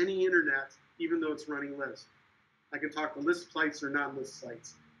iPhone for any internet, even though it's running LISP. I can talk to LISP sites or non-LISP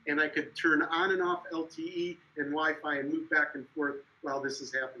sites. And I could turn on and off LTE and Wi-Fi and move back and forth while this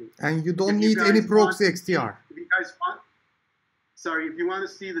is happening. And you don't need any proxy XDR. If you guys want, if you want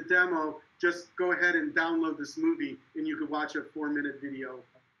to see the demo, just go ahead and download this movie and you can watch a 4-minute video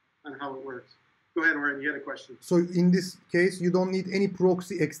on how it works. Go ahead, Orhan, you had a question. So in this case, you don't need any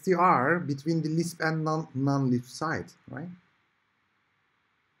proxy XDR between the LISP and non-LISP side, right?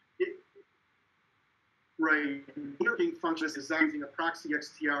 Right. Working function is using a proxy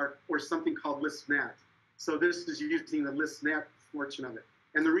XTR or something called LISP NAT. So this is using the LISP NAT portion of it.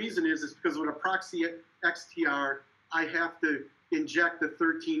 And the reason is because with a proxy XTR, I have to inject the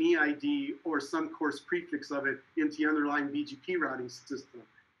 13 EID or some coarse prefix of it into the underlying BGP routing system.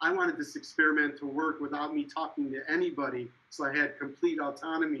 I wanted this experiment to work without me talking to anybody, so I had complete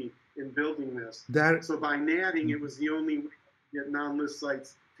autonomy in building this. So by natting, it was the only way to get non-LISP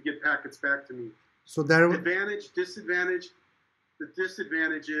sites to get packets back to me. So there Advantage, disadvantage. The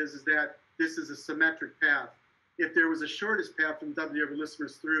disadvantage is that this is a symmetric path. If there was a shortest path from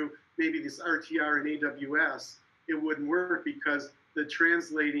www.lispers through maybe this RTR and AWS, it wouldn't work because the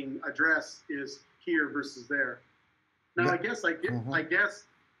translating address is here versus there. Now, I guess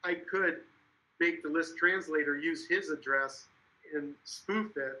I could make the LISP translator use his address and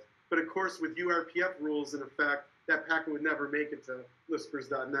spoof it, but of course, with URPF rules in effect, that packet would never make it to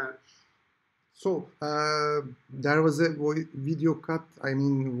lispers.net. So there was a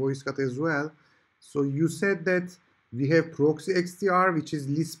voice cut as well. So you said that we have proxy XDR, which is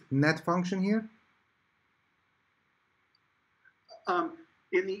LISP NAT function here.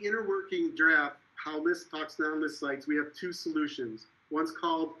 In the inner working draft, how LISP talks non-LISP sites, we have two solutions. One's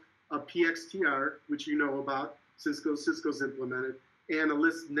called a PXTR, which you know about, Cisco's implemented, and a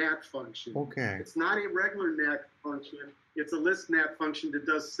LISP NAT function. Okay. It's not a regular NAT function. It's a LISP NAT function that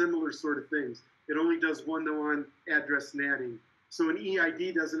does similar sort of things. It only does one-to-one address natting. So an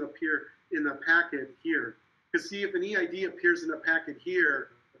EID doesn't appear in the packet here. Because see, if an EID appears in a packet here,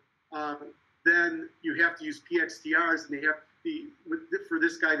 then you have to use PXTRs, and they have for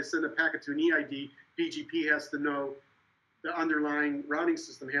this guy to send a packet to an EID, BGP has to know, the underlying routing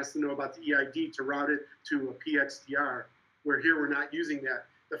system has to know about the EID to route it to a PXTR, where here we're not using that.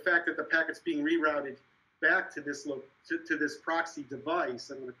 The fact that the packet's being rerouted back to this to this proxy device,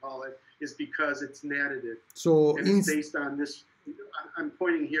 I'm going to call it, is because it's natted it. So and it's based on this. I'm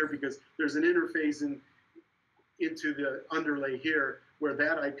pointing here because there's an interface into the underlay here where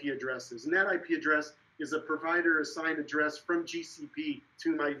that IP address is. And that IP address is a provider assigned address from GCP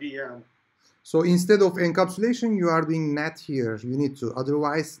to my VM. So instead of encapsulation, you are doing NAT here. You need to.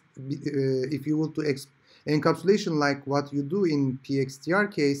 Otherwise, if you want to encapsulation like what you do in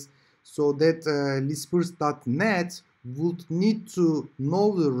PXTR case, so that lispers.net would need to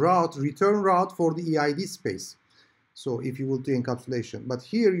know the route, return route for the EID space. So if you will do encapsulation, but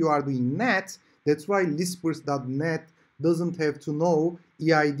here you are doing net, that's why lispers.net doesn't have to know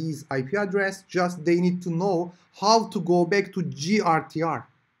EID's IP address, just they need to know how to go back to GRTR.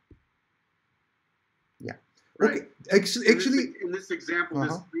 Yeah. Right. Okay. Actually, in this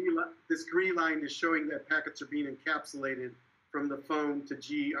example, this green line is showing that packets are being encapsulated from the phone to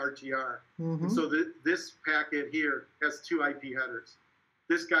GRTR. And so this packet here has 2 IP headers.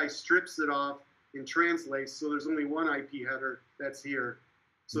 This guy strips it off and translates, so there's only 1 IP header that's here.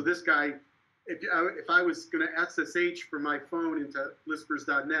 So this guy, if I was going to SSH from my phone into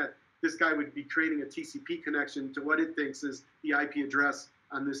lispers.net, this guy would be creating a TCP connection to what it thinks is the IP address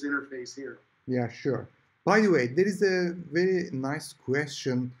on this interface here. Yeah, sure. By the way, there is a very nice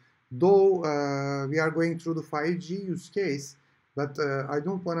question, though we are going through the 5G use case, but I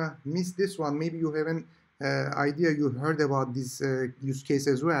don't want to miss this one. Maybe you have an idea, you heard about this use case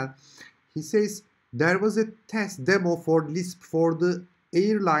as well. He says, there was a test demo for LISP for the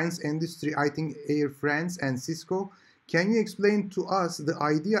airlines industry, I think Air France and Cisco. Can you explain to us the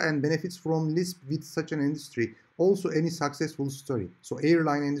idea and benefits from LISP with such an industry? Also, any successful story. So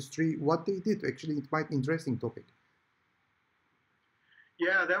airline industry, what they did, actually, it might be an interesting topic.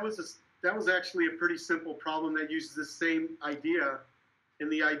 Yeah, that was actually a pretty simple problem that uses the same idea.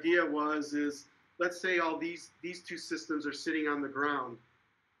 And the idea is, let's say all these 2 systems are sitting on the ground.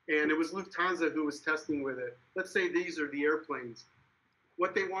 And it was Lufthansa who was testing with it. Let's say these are the airplanes.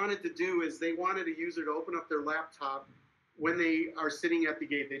 What they wanted to do is they wanted a user to open up their laptop when they are sitting at the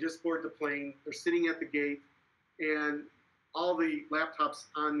gate. They just board the plane, they're sitting at the gate, and all the laptops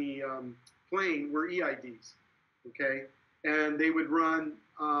on the plane were EIDs, okay? And they would run,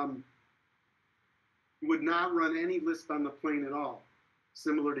 would not run any LISP on the plane at all,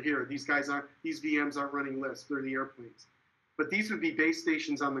 similar to here. These VMs aren't running LISP, they're the airplanes. But these would be base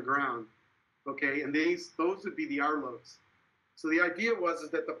stations on the ground, okay? And those would be the RLOs. So the idea was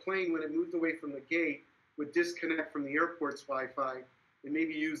that the plane, when it moved away from the gate, would disconnect from the airport's Wi-Fi and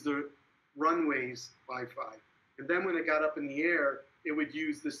maybe use the runway's Wi-Fi. And then when it got up in the air, it would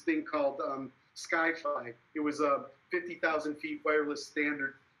use this thing called Sky-Fi. It was a 50,000 feet wireless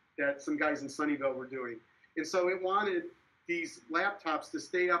standard that some guys in Sunnyvale were doing. And so it wanted these laptops to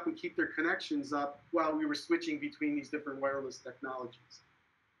stay up and keep their connections up while we were switching between these different wireless technologies.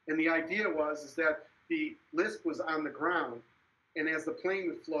 And the idea is that the LISP was on the ground, and as the plane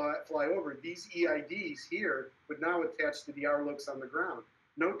would fly over, these EIDs here would now attach to the RLOCs on the ground.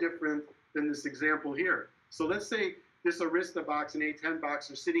 No different than this example here. So let's say this Arista box and A10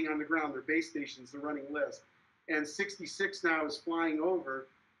 box are sitting on the ground. They're base stations. They're running LISP. And 66 now is flying over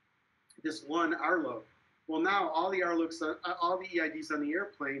this one RLOC. Well, now all the RLOCs, all the EIDs on the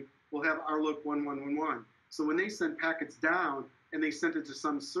airplane will have RLOC 1111. So when they send packets down and they send it to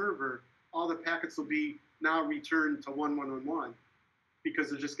some server, all the packets will be now returned to 1111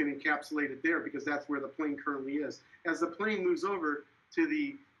 because they're just going to encapsulate it there because that's where the plane currently is. As the plane moves over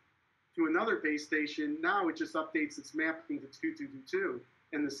to another base station, now it just updates its mapping to 2222,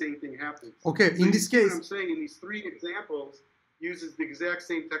 and the same thing happens. Okay, so in this case, what I'm saying in these 3 examples uses the exact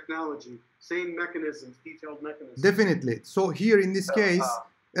same technology, same mechanisms, detailed mechanisms. Definitely. So here in this case,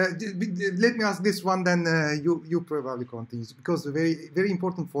 let me ask this one, then you probably continue, because very, very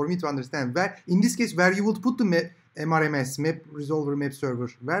important for me to understand. Where in this case, where you would put the MRMS, map resolver, map server,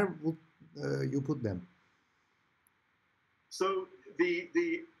 where would you put them? So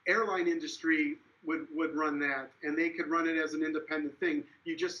the airline industry would run that, and they could run it as an independent thing.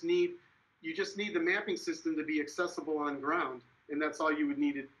 You just need the mapping system to be accessible on ground, and that's all you would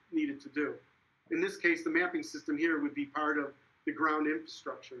need it to do. In this case, the mapping system here would be part of the ground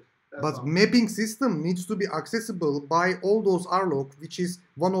infrastructure. But mapping system needs to be accessible by all those RLOC, which is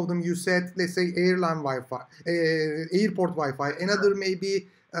one of them you said, let's say airline Wi-Fi, airport Wi-Fi, another maybe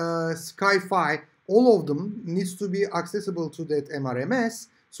Sky-Fi. All of them needs to be accessible to that MRMS.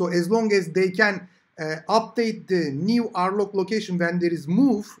 So as long as they can update the new RLOC location when there is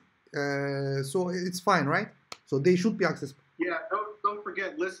move, so it's fine, right? So they should be accessible. Yeah, don't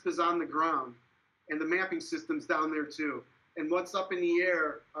forget LISP is on the ground, and the mapping system's down there too. And what's up in the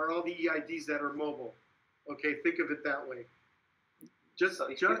air are all the EIDs that are mobile. Okay, think of it that way.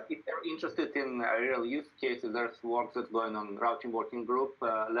 If you're interested in real use cases, there's work that's going on routing working group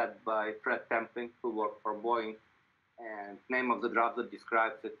led by Fred Templing, who worked for Boeing. And the name of the draft that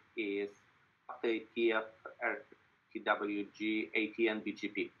describes it is ATF, RTWG, AT, and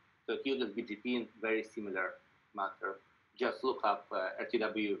BGP. So it uses BGP in very similar matter. Just look up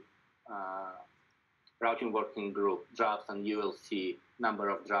RTW routing working group drops, and you will see number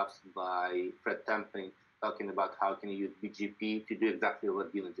of drops by Fred Temping talking about how can you use BGP to do exactly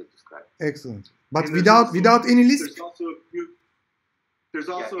what Dino just described. Excellent. But without any LISP. There's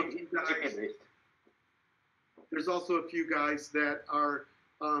also a few guys that are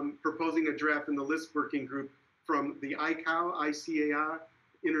proposing a draft in the LISP working group from the ICAO,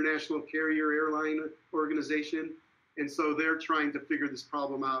 International Carrier Airline Organization. And so they're trying to figure this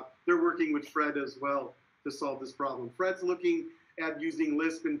problem out. They're working with Fred as well to solve this problem. Fred's looking at using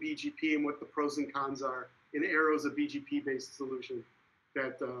LISP and BGP and what the pros and cons are. And Arrow's a BGP-based solution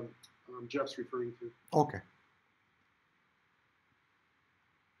that Jeff's referring to. Okay.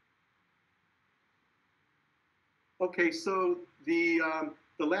 Okay, so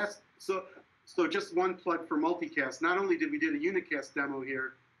so just one plug for multicast. Not only did we do a unicast demo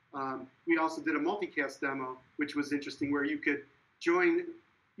here, we also did a multicast demo, which was interesting, where you could join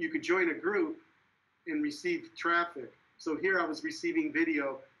a group and receive traffic. So here I was receiving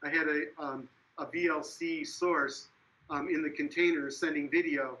video. I had a VLC source in the container sending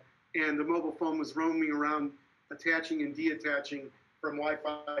video, and the mobile phone was roaming around, attaching and deattaching from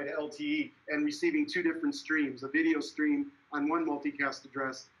Wi-Fi to LTE and receiving two different streams, a video stream on one multicast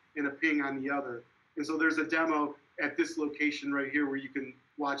address and a ping on the other. And so there's a demo at this location right here where you can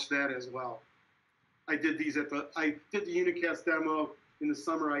watch that as well. I did the unicast demo in the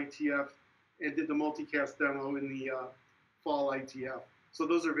summer ITF and did the multicast demo in the fall ITF. So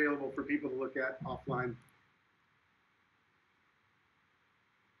those are available for people to look at offline.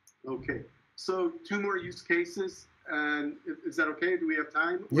 Okay, so two more use cases. And is that okay? Do we have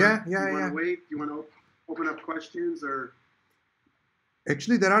time? Yeah. Do you want to wait? Do you want to open up questions, or?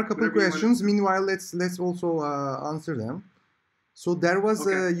 Actually, there are a couple of questions. Meanwhile, let's also answer them. So there was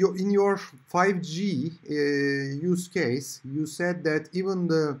in your 5G use case, you said that even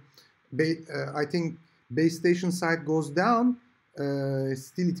the I think base station side goes down,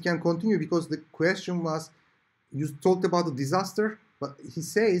 still it can continue, because the question was, you talked about the disaster, but he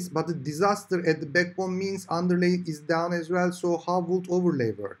says, but the disaster at the backbone means underlay is down as well. So how would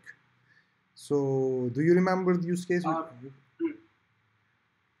overlay work? So do you remember the use case?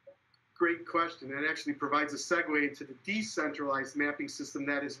 Great question. That actually provides a segue into the decentralized mapping system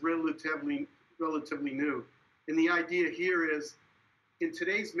that is relatively new. And the idea here is, in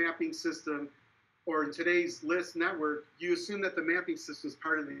today's mapping system, or in today's LISP network, you assume that the mapping system is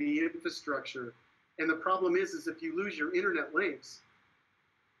part of the infrastructure. And the problem is if you lose your internet links,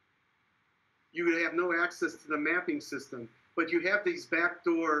 you would have no access to the mapping system. But you have these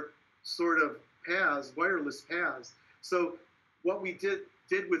backdoor sort of paths, wireless paths. So what we did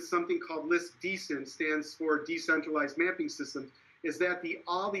with something called LISP DECENT, stands for Decentralized Mapping Systems, is that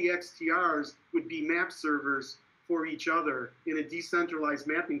all the XTRs would be map servers for each other in a decentralized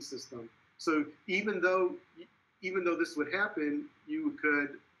mapping system. So even though this would happen,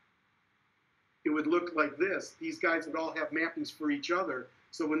 it would look like this. These guys would all have mappings for each other.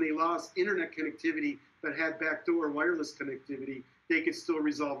 So when they lost internet connectivity but had backdoor wireless connectivity, they could still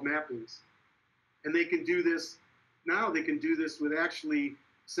resolve mappings. And they can do this now. They can do this with actually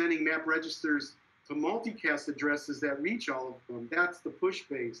sending map registers to multicast addresses that reach all of them. That's the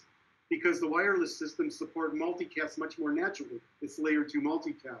push-based, because the wireless systems support multicast much more naturally. It's layer 2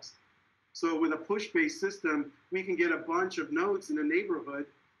 multicast. So with a push-based system, we can get a bunch of nodes in a neighborhood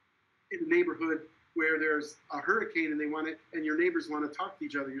where there's a hurricane and your neighbors want to talk to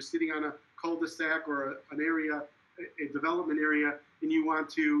each other. You're sitting on a cul-de-sac or a development area, and you want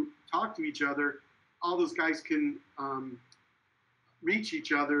to talk to each other. All those guys can reach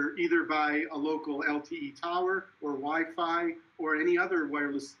each other either by a local LTE tower or Wi-Fi or any other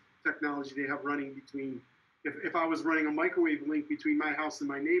wireless technology they have running between. If I was running a microwave link between my house and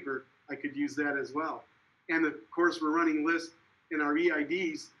my neighbor, I could use that as well. And of course, we're running LISP, and our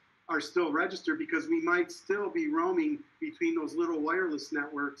EIDs are still registered because we might still be roaming between those little wireless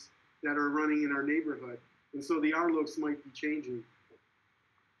networks that are running in our neighborhood. And so the RLOCs might be changing.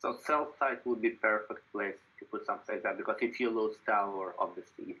 So cell site would be perfect place to put something like that, because if you lose tower,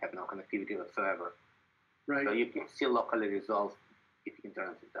 obviously you have no connectivity whatsoever. Right. So you can still locally resolve if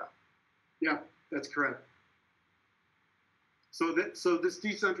internet is down. Yeah, that's correct. So this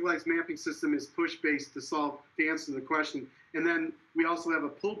decentralized mapping system is push-based to answer the question. And then we also have a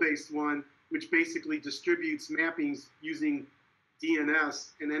pull-based one, which basically distributes mappings using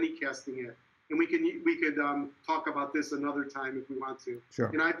DNS and anycasting it. And we could talk about this another time if we want to. Sure.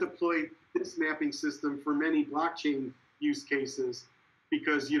 And I've deployed this mapping system for many blockchain use cases,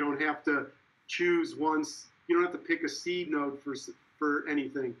 because you don't have to choose once. You don't have to pick a seed node for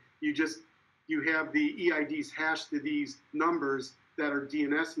anything. You have the EIDs hashed to these numbers that are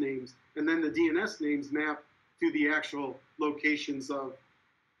DNS names, and then the DNS names map to the actual locations of.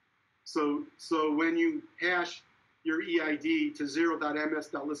 So when you hash your EID to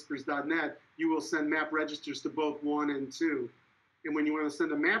 0.ms.lispers.net, you will send map registers to both 1 and 2. And when you want to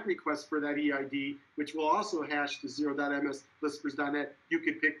send a map request for that EID, which will also hash to 0.ms.lispers.net, you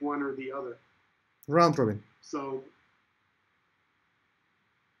could pick one or the other. Round robin. So,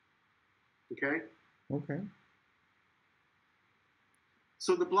 okay. Okay.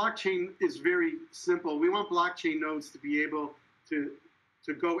 So the blockchain is very simple. We want blockchain nodes to be able to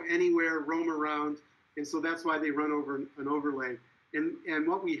go anywhere, roam around, and so that's why they run over an overlay. And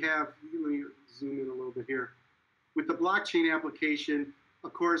what we have, let me zoom in a little bit here. With the blockchain application,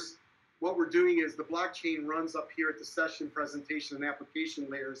 of course, what we're doing is the blockchain runs up here at the session presentation and application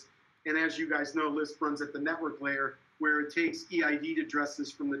layers. And as you guys know, LISP runs at the network layer, where it takes EID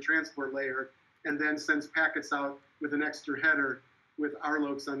addresses from the transport layer and then sends packets out with an extra header with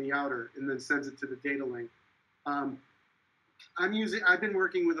RLOCs on the outer, and then sends it to the data link. I've been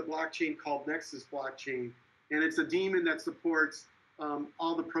working with a blockchain called Nexus blockchain, and it's a daemon that supports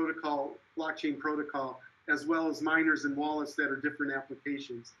all the blockchain protocol, as well as miners and wallets that are different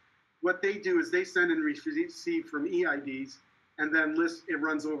applications. What they do is they send and receive from EIDs, and then it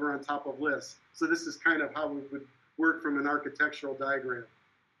runs over on top of LISP. So this is kind of how it would work from an architectural diagram,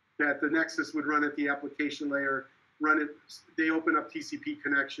 that the Nexus would run at the application layer, they open up TCP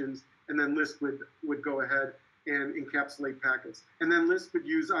connections, and then LISP would go ahead and encapsulate packets. And then LISP would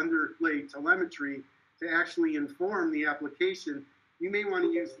use underlay telemetry to actually inform the application. You may want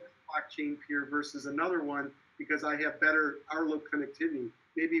to use this blockchain peer versus another one because I have better RLOC connectivity.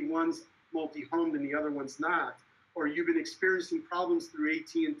 Maybe one's multi-homed and the other one's not. Or you've been experiencing problems through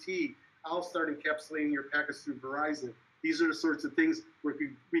AT&T. I'll start encapsulating your packets through Verizon. These are the sorts of things where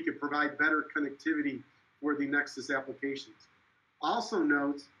we could provide better connectivity for the Nexus applications. Also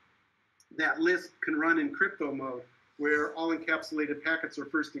note that LISP can run in crypto mode, where all encapsulated packets are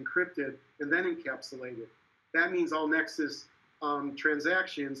first encrypted and then encapsulated. That means all Nexus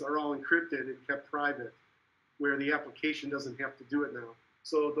transactions are all encrypted and kept private, where the application doesn't have to do it now.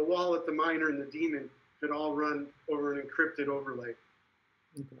 So the wallet, the miner, and the daemon could all run over an encrypted overlay.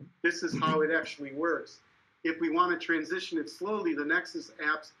 Okay. This is how it actually works. If we want to transition it slowly, the Nexus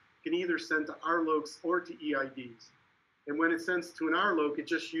apps can either send to RLOCs or to EIDs. And when it sends to an RLOC, it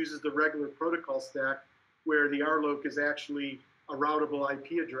just uses the regular protocol stack, where the RLOC is actually a routable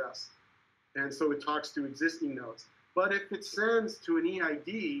IP address. And so it talks to existing nodes. But if it sends to an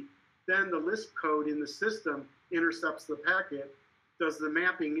EID, then the LISP code in the system intercepts the packet, does the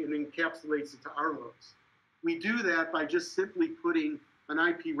mapping, and encapsulates it to RLOCs. We do that by just simply putting an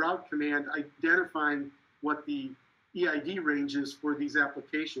IP route command identifying what the EID range is for these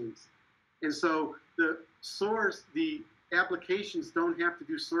applications. And so the applications don't have to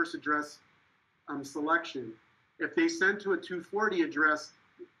do source address selection. If they send to a 240 address,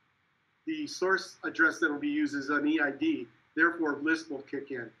 the source address that will be used is an EID, therefore LISP will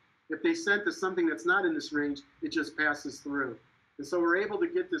kick in. If they send to something that's not in this range, it just passes through. And so we're able to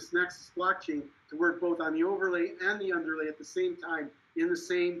get this Nexus blockchain to work both on the overlay and the underlay at the same time in the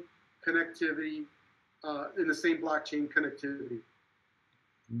same connectivity, in the same blockchain connectivity.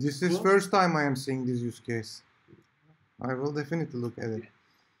 This is first time I am seeing this use case. I will definitely look at it.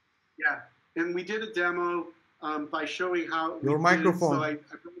 Yeah, and we did a demo by showing how your microphone,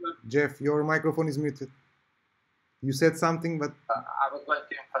 Jeff, your microphone is muted. You said something, but I would like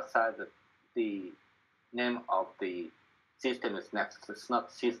to emphasize that the name of the system is Nexus. It's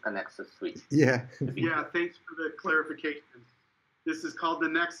not Cisco Nexus Switch. Yeah. Yeah, thanks for the clarification. This is called the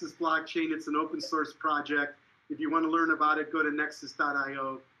Nexus blockchain. It's an open source project. If you want to learn about it, go to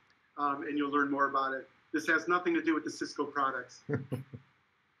Nexus.io and you'll learn more about it. This has nothing to do with the Cisco products.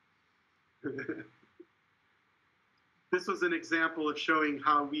 This was an example of showing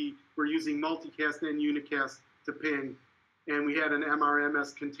how we were using multicast and unicast to ping. And we had an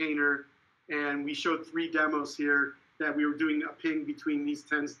MRMS container, and we showed 3 demos here that we were doing a ping between these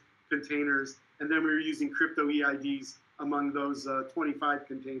 10 containers, and then we were using crypto EIDs among those 25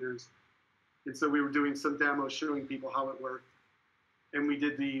 containers. And so we were doing some demos showing people how it worked. And we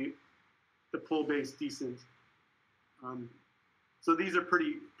did the pull-based decent. So these are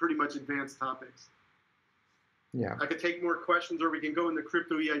pretty much advanced topics. Yeah. I could take more questions, or we can go into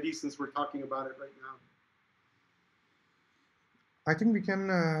crypto EID since we're talking about it right now. I think we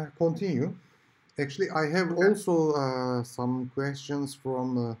can continue. Actually, I have also some questions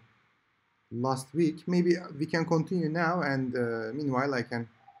from last week. Maybe we can continue now, and meanwhile, I can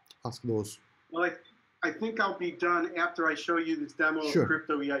ask those. Well, I think I'll be done after I show you this demo Sure. of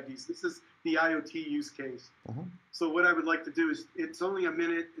crypto EIDs. This is the IoT use case. Uh-huh. So what I would like to do is, it's only 1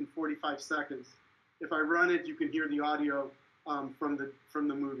 minute and 45 seconds. If I run it, you can hear the audio from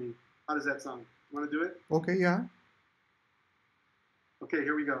the movie. How does that sound? You want to do it? Okay, yeah. Okay,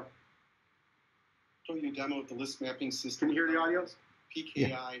 here we go. Show you a demo of the LISP mapping system. Can you hear the audio?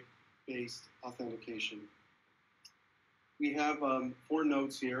 PKI-based authentication. We have 4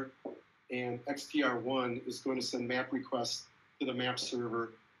 nodes here, and XTR1 is going to send map requests to the map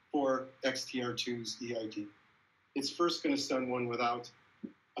server for XTR2's EID. It's first going to send one without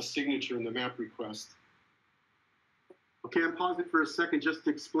a signature in the map request. Okay, I'm pausing for a second just to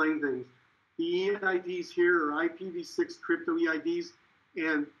explain things. The EIDs here are IPv6 crypto EIDs,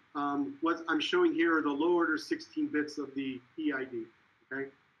 and what I'm showing here are the low order 16 bits of the EID. Okay,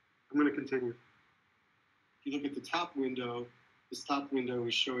 I'm going to continue. If you look at the top window, this top window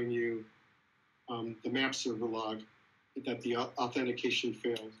is showing you the map server log that the authentication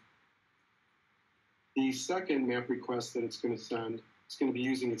failed. The second map request that it's going to send, it's going to be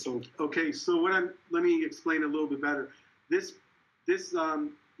using its own. Okay, so let me explain a little bit better. This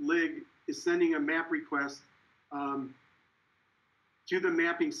LIG is sending a map request to the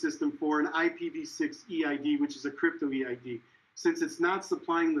mapping system for an IPv6 EID, which is a crypto EID. Since it's not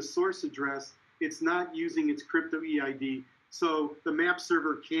supplying the source address, it's not using its crypto EID, so the map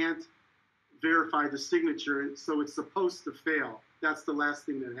server can't verify the signature, so it's supposed to fail. That's the last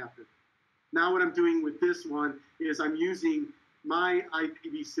thing that happened. Now what I'm doing with this one is I'm using my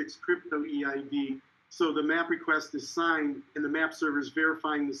IPv6 crypto EID, so the map request is signed and the map server is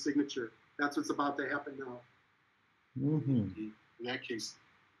verifying the signature. That's what's about to happen now. Mm-hmm. In that case,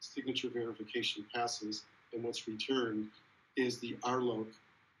 signature verification passes, and what's returned is the RLOC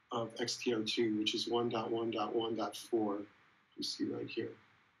of XTR2, which is 1.1.1.4. You see right here.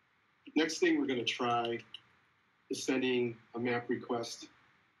 Next thing we're going to try is sending a map request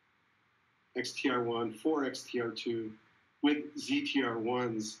XTR1 for XTR2 with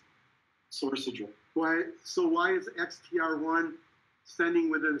ZTR1's source address. Why is XTR1 sending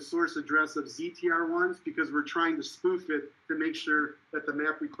with a source address of ZTR1's? Because we're trying to spoof it to make sure that the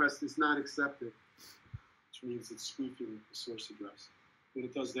map request is not accepted. Which means it's spoofing the source address. When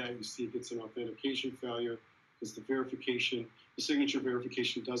it does that, you see it gets an authentication failure because the signature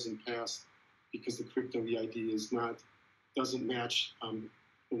verification doesn't pass because the crypto EID doesn't match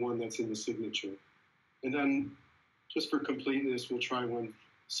the one that's in the signature. And then, just for completeness, we'll try one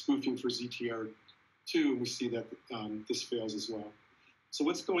spoofing for ZTR2, and we see that this fails as well. So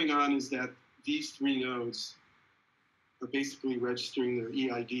what's going on is that these 3 nodes are basically registering their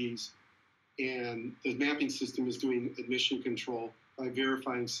EIDs, and the mapping system is doing admission control by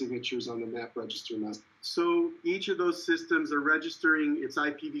verifying signatures on the map register message. So each of those systems are registering its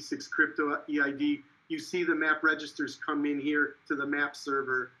IPv6 crypto EID. You see the map registers come in here to the map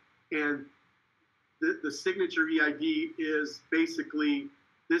server, and the signature EID is basically,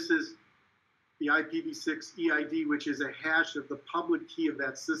 this is the IPv6 EID, which is a hash of the public key of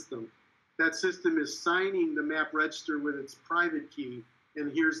that system. That system is signing the map register with its private key,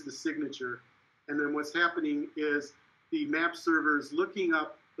 and here's the signature. And then what's happening is the map server is looking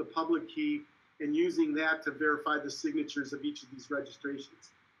up the public key and using that to verify the signatures of each of these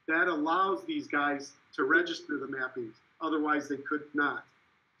registrations. That allows these guys to register the mappings. Otherwise, they could not.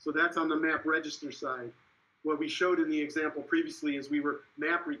 So that's on the map register side. What we showed in the example previously is we were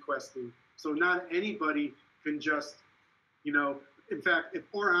map requesting. So not anybody can just, in fact, if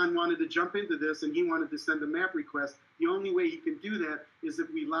Orhan wanted to jump into this and he wanted to send a map request, the only way he can do that is if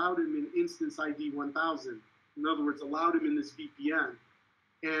we allowed him in instance ID 1000. In other words, allowed him in this VPN.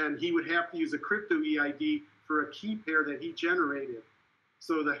 And he would have to use a crypto EID for a key pair that he generated.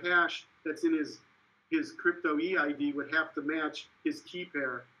 So the hash that's in his crypto EID would have to match his key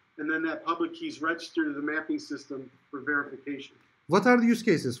pair. And then that public key is registered to the mapping system for verification. What are the use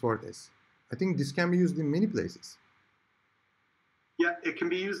cases for this? I think this can be used in many places. Yeah, it can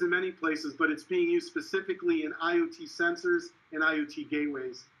be used in many places, but it's being used specifically in IoT sensors and IoT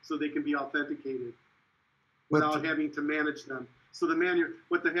gateways, so they can be authenticated without having to manage them. So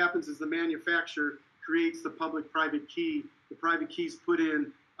what happens is the manufacturer creates the public-private key. The private key is put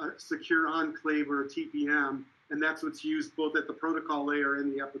in a secure enclave or a TPM, and that's what's used both at the protocol layer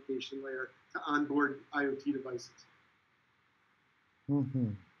and the application layer to onboard IoT devices. Mm-hmm.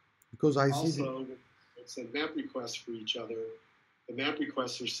 Because I see also, it's a map request for each other. The map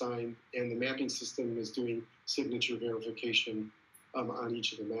requests are signed, and the mapping system is doing signature verification on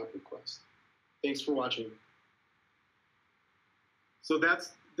each of the map requests. Thanks for watching. So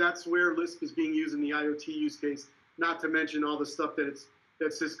that's where LISP is being used in the IoT use case, not to mention all the stuff that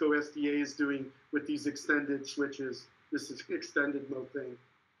that Cisco SDA is doing with these extended switches, this is extended mode thing.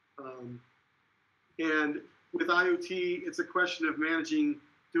 And with IoT, it's a question of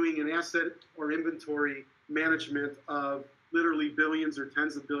doing an asset or inventory management of literally billions or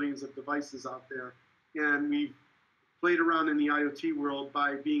tens of billions of devices out there. And we've played around in the IoT world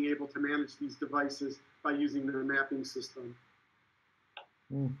by being able to manage these devices by using the mapping system.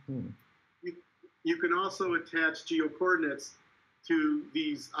 Mm-hmm. You can also attach geocoordinates to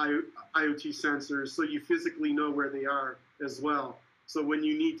these IoT sensors so you physically know where they are as well. So when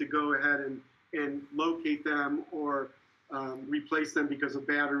you need to go ahead and locate them or replace them because of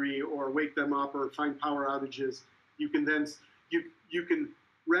battery or wake them up or find power outages, you can then you can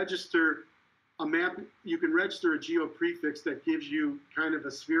register a map. You can register a geo prefix that gives you kind of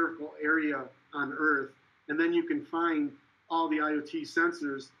a spherical area on Earth, and then you can find all the IoT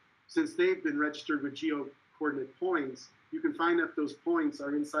sensors. Since they've been registered with geo coordinate points, you can find if those points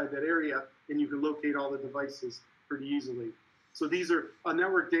are inside that area, and you can locate all the devices pretty easily. So a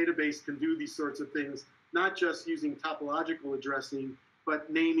network database can do these sorts of things, not just using topological addressing,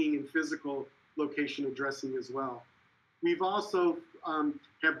 but naming and physical location addressing as well. We've also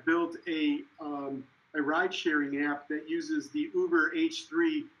have built a ride-sharing app that uses the Uber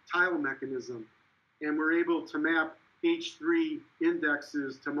H3 tile mechanism, and we're able to map H3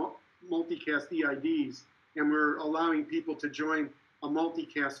 indexes to multicast EIDs, and we're allowing people to join a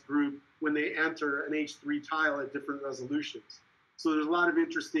multicast group when they enter an H3 tile at different resolutions. So there's a lot of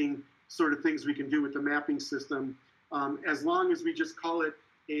interesting sort of things we can do with the mapping system, as long as we just call it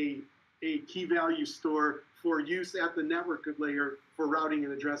a key value store for use at the network layer for routing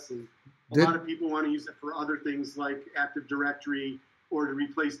and addressing. A lot of people want to use it for other things like Active Directory or to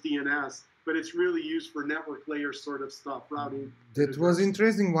replace DNS, but it's really used for network layer sort of stuff, routing. That was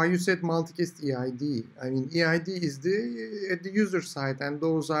interesting why you said multicast EID. I mean, EID is at the user side, and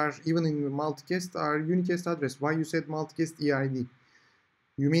those are, even in multicast, are unicast address. Why you said multicast EID?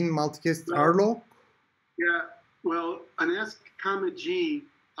 You mean multicast RLOC? Yeah, well, an S, G,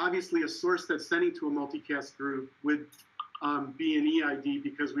 obviously a source that's sending to a multicast group would be an EID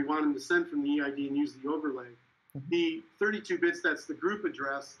because we want them to send from the EID and use the overlay. The 32 bits, that's the group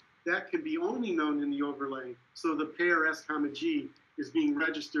address, that can be only known in the overlay. So the pair S, G is being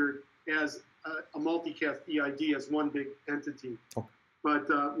registered as a multicast EID as one big entity. Okay. But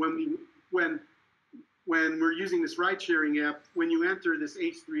when we're using this ride-sharing app, when you enter this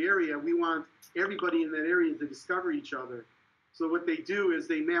H3 area, we want everybody in that area to discover each other. So what they do is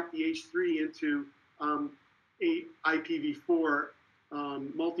they map the H3 into a IPv4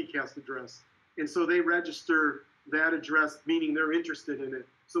 multicast address. And so they register that address, meaning they're interested in it.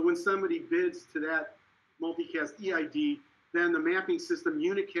 So when somebody bids to that multicast EID, then the mapping system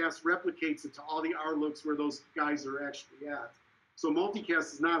unicast replicates it to all the RLOCs where those guys are actually at. So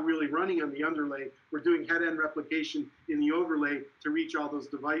multicast is not really running on the underlay. We're doing head-end replication in the overlay to reach all those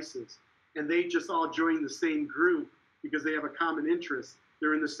devices. And they just all join the same group because they have a common interest.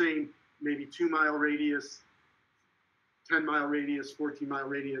 They're in the same maybe 2-mile radius, 10-mile radius, 14-mile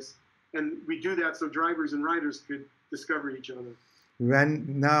radius. And we do that so drivers and riders could discover each other.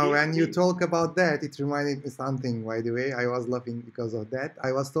 When you talk about that, it reminded me something, by the way. I was laughing because of that.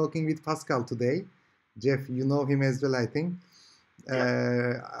 I was talking with Pascal today. Jeff, you know him as well, I think.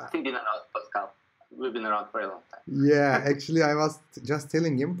 Yeah. I think you know Pascal. We've been around for a long time. Yeah, actually, I was just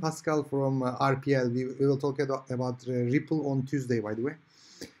telling him, Pascal from RPL, we will talk about Ripple on Tuesday, by the way.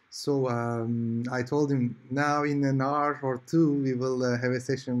 So I told him now in an hour or two, we will have a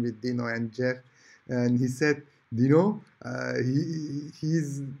session with Dino and Jeff. And he said, Dino,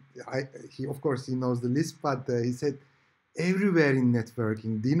 he of course, he knows the LISP, but he said, everywhere in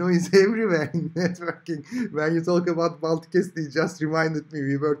networking. Dino is everywhere in networking. When you talk about multicast, it just reminded me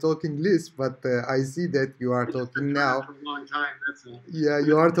we were talking LISP, but I see that you are talking now. For a long time, that's it. Yeah,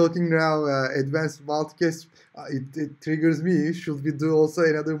 you are talking now advanced multicast. It triggers me. Should we do also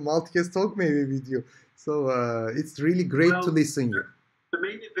another multicast talk maybe with you? So it's really great to listen you. The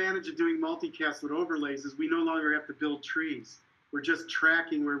main advantage of doing multicast with overlays is we no longer have to build trees. We're just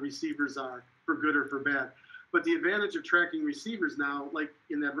tracking where receivers are, for good or for bad. But the advantage of tracking receivers now, like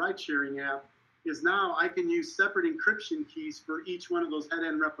in that ride-sharing app, is now I can use separate encryption keys for each one of those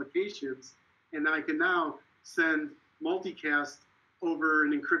head-end replications, and I can now send multicast over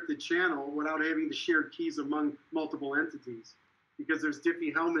an encrypted channel without having to share keys among multiple entities, because there's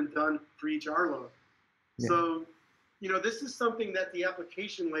Diffie-Hellman done for each RLOC. Yeah. So, you know, this is something that the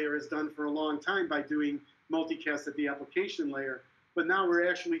application layer has done for a long time by doing multicast at the application layer, but now we're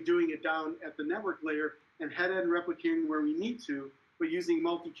actually doing it down at the network layer and head-end replicating where we need to, but using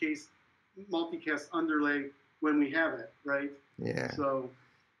multicast underlay when we have it, right? Yeah. So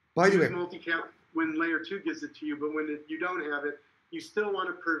By the use way, multicast when layer 2 gives it to you, but when you don't have it, you still want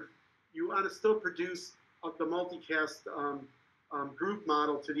to still produce the multicast group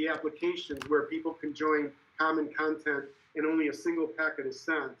model to the applications where people can join common content and only a single packet is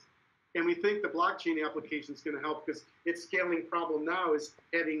sent. And we think the blockchain application is going to help because its scaling problem now is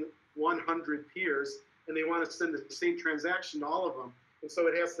having 100 peers, and they want to send the same transaction to all of them. And so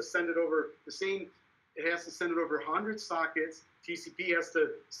it has to send it over it has to send it over 100 sockets. TCP has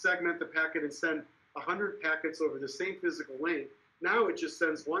to segment the packet and send 100 packets over the same physical link. Now it just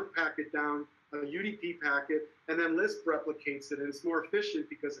sends one packet down, a UDP packet, and then LISP replicates it, and it's more efficient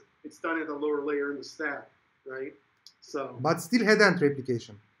because it's done at a lower layer in the stack, right? So, but still head-end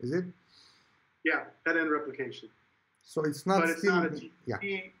replication, is it? Yeah, head-end replication. So it's not but still, it's not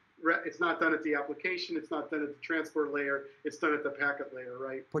it's not done at the application, it's not done at the transport layer, it's done at the packet layer,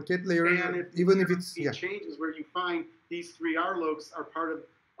 right? Packet layer, and even if it's, changes where you find these 3 RLOCs are part of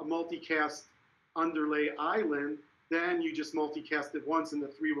a multicast underlay island, then you just multicast it once and the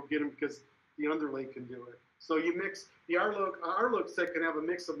 3 will get them because the underlay can do it. So you mix the RLOC set can have a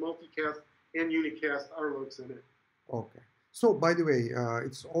mix of multicast and unicast RLOCs in it. Okay. So by the way,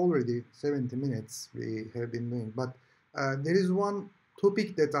 it's already 70 minutes we have been doing, but there is one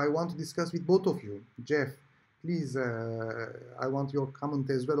topic that I want to discuss with both of you. Jeff, please, I want your comment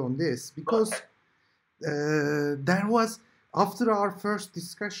as well on this, because there was, after our first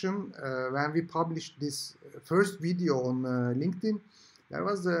discussion, when we published this first video on LinkedIn, there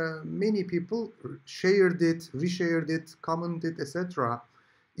was many people shared it, reshared it, commented, etc.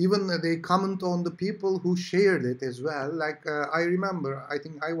 Even they comment on the people who shared it as well. Like I remember, I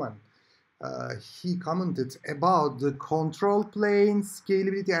think Ivan, he commented about the control plane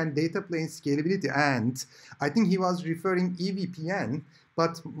scalability and data plane scalability, and I think he was referring EVPN,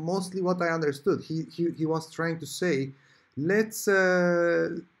 but mostly what I understood, he was trying to say, let's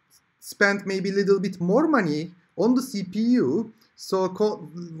spend maybe a little bit more money on the CPU. So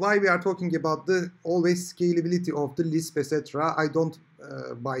why we are talking about the always scalability of the LISP, etc. I don't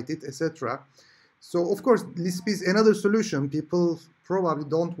bite it, etc. So of course, LISP is another solution. People probably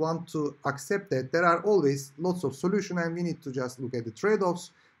don't want to accept that. There are always lots of solutions, and we need to just look at the trade-offs.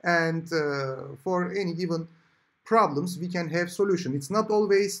 And for any given problems, we can have solution. It's not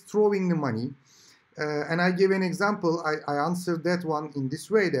always throwing the money. And I give an example. I answered that one in this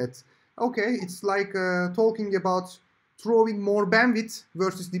way that, okay, it's like talking about throwing more bandwidth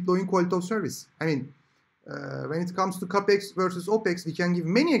versus deploying quality of service. I mean, when it comes to CapEx versus OpEx, we can give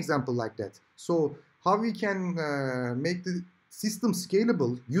many examples like that. So how we can make the system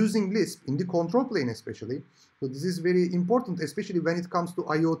scalable using LISP in the control plane especially. So this is very important, especially when it comes to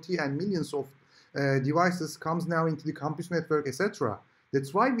IoT and millions of devices comes now into the campus network, etc.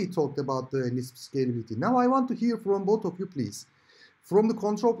 That's why we talked about the LISP scalability. Now I want to hear from both of you, please. From the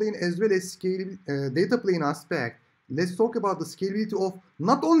control plane as well as data plane aspect, let's talk about the scalability of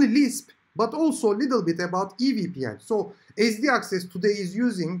not only LISP, but also a little bit about EVPN. So SD Access today is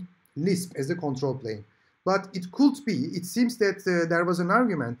using LISP as a control plane. But it could be, it seems that there was an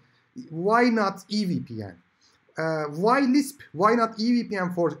argument, why not EVPN? Why LISP? Why not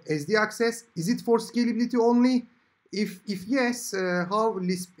EVPN for SD Access? Is it for scalability only? If yes, how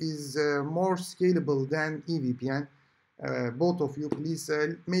LISP is more scalable than EVPN? Both of you, please.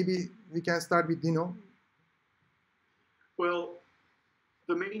 Maybe we can start with Dino. Well,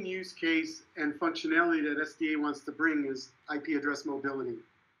 the main use case and functionality that SDA wants to bring is IP address mobility.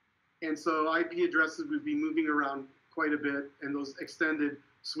 And so IP addresses would be moving around quite a bit, and those extended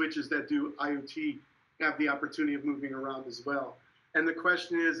switches that do IoT have the opportunity of moving around as well. And the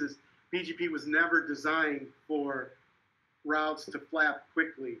question is BGP was never designed for routes to flap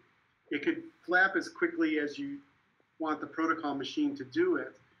quickly. It could flap as quickly as you want the protocol machine to do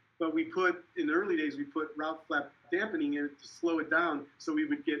it. But in the early days, we put route flap dampening in it to slow it down so we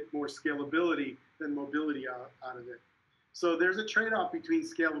would get more scalability than mobility out of it. So there's a trade-off between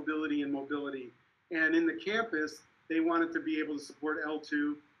scalability and mobility. And in the campus, they wanted to be able to support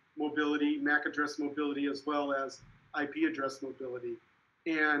L2 mobility, MAC address mobility, as well as IP address mobility.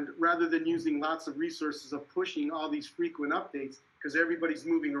 And rather than using lots of resources of pushing all these frequent updates, because everybody's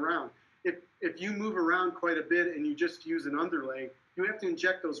moving around, if you move around quite a bit and you just use an underlay, you have to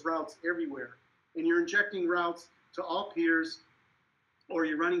inject those routes everywhere. And you're injecting routes to all peers, or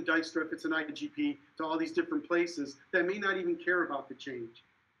you're running Dijkstra if it's an IGP to all these different places that may not even care about the change,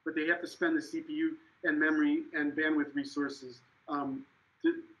 but they have to spend the CPU and memory and bandwidth resources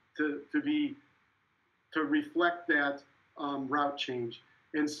to reflect that route change.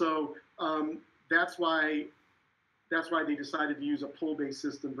 And so that's why That's why they decided to use a pull-based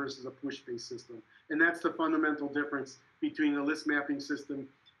system versus a push-based system. And that's the fundamental difference between the LISP mapping system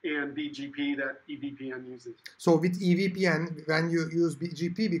and BGP that EVPN uses. So with EVPN, when you use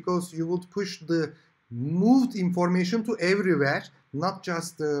BGP, because you would push the moved information to everywhere, not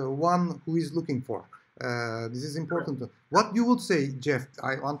just one who is looking for. This is important. Correct. What you would say, Jeff?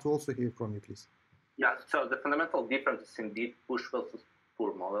 I want to also hear from you, please. Yeah, so the fundamental difference is indeed push versus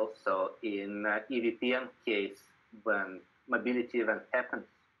pull model. So in EVPN case, when mobility event happens,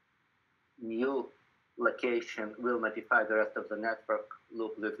 new location will notify the rest of the network,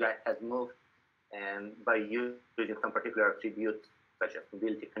 look, this guy has moved, and by using some particular attribute, such as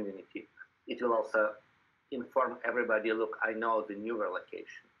mobility community, it will also inform everybody, look, I know the newer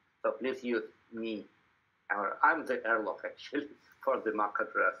location, so please use me, or I'm the airlock actually, for the MAC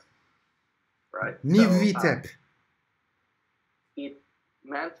address, right? New So, VTEP. it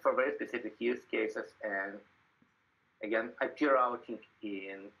meant for very specific use cases, and again, IP routing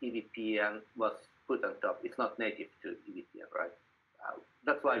in EVPN was put on top. It's not native to EVPN, right?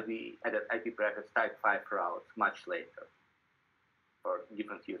 That's why we added IP prefix type 5 routes much later for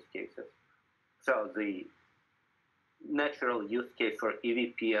different use cases. So the natural use case for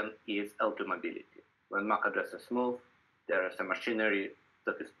EVPN is L2 mobility. When MAC addresses move, there is a machinery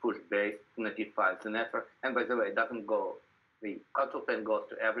that is push-based, notifies the network. And by the way, it doesn't go, the control plane goes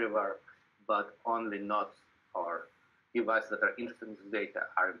to everywhere, but only nodes or devices that are interested in this data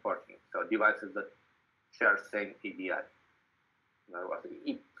are importing. So devices that share same ADI.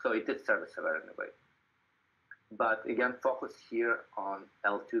 So it is service aware in a way. But again, focus here on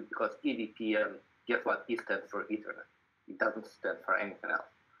L2 because EVPN, guess what? It stands for Ethernet. It doesn't stand for anything else.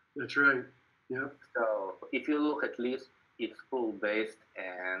 That's right. Yeah. So if you look at LISP, it's pool-based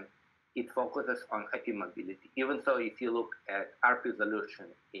and it focuses on IP mobility. Even so, if you look at ARP resolution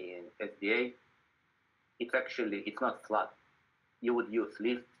in SDA, it's not flat. You would use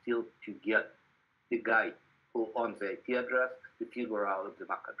LISP still to get the guy who owns the IP address to figure out the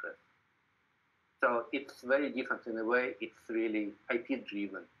MAC address. So it's very different in a way. It's really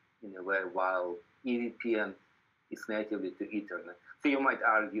IP-driven in a way, while EVPN is natively to Ethernet. So you might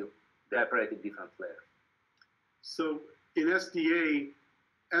argue they operate at different layers. So in SDA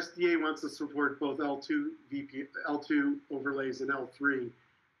wants to support both L2 overlays and L3.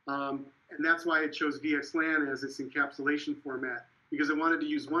 And that's why it chose VXLAN as its encapsulation format, because it wanted to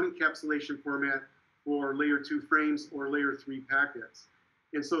use one encapsulation format for layer 2 frames or layer 3 packets.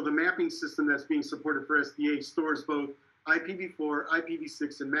 And so the mapping system that's being supported for SDA stores both IPv4,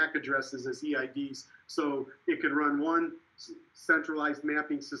 IPv6, and MAC addresses as EIDs. So it could run one centralized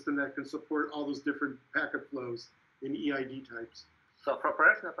mapping system that can support all those different packet flows in EID types. So from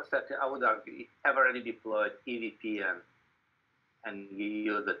operational perspective, I would argue I've already deployed EVPN and you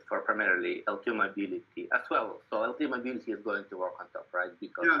use it for primarily L2 mobility as well. So L2 mobility is going to work on top, right?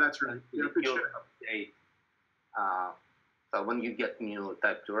 Because yeah, that's right. Yeah, for sure. Update, so when you get new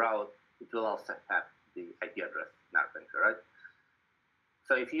type 2 route, it will also have the IP address narrator, right?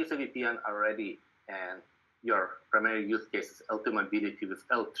 So if you use a VPN already and your primary use case is L2 mobility with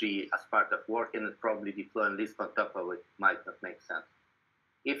L3 as part of working and probably deploying LISP on top of it might not make sense.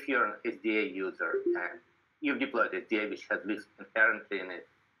 If you're an SDA user and you've deployed SDA which has LISP inherently in it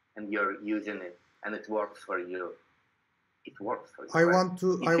and you're using it and it works for you, it works for you.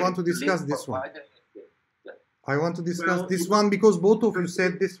 I want to discuss this one. I want to discuss this one because both of you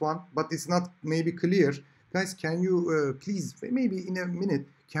said this one, but it's not maybe clear. Guys, can you please, maybe in a minute,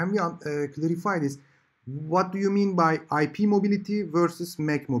 can we clarify this? What do you mean by IP mobility versus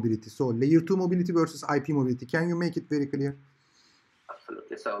MAC mobility? So layer 2 mobility versus IP mobility. Can you make it very clear?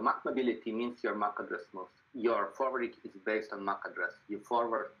 Absolutely. So MAC mobility means your MAC address moves. Your forwarding is based on MAC address. You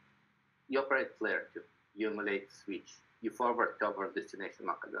operate layer 2. You emulate switch. You forward towards destination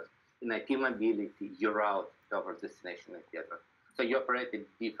MAC address. In IP mobility, you route towards destination IP address. So you operate in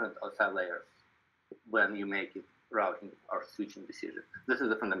different OSI layers when you make it routing or switching decision. This is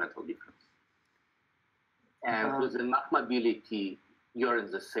the fundamental difference. And with the MAC mobility, you're in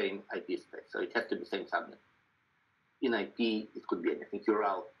the same IP space, so it has to be the same subnet. In IP, it could be anything. You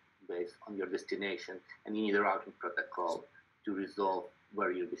route based on your destination, and you need a routing protocol to resolve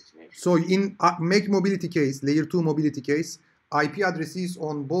where your destination. So in MAC mobility case, layer 2 mobility case, IP addresses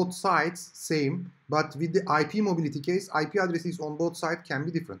on both sides same, but with the IP mobility case, IP addresses on both sides can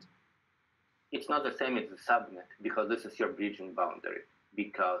be different. It's not the same as the subnet because this is your bridging boundary.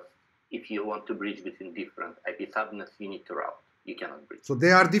 Because if you want to bridge between different IP subnets, you need to route. You cannot bridge. So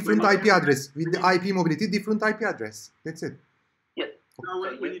they are different IP address. With the IP mobility, different IP address. That's it. Yes. No,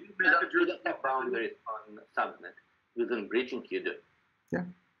 so you don't have boundaries on subnet. Within bridging, you do. Yeah.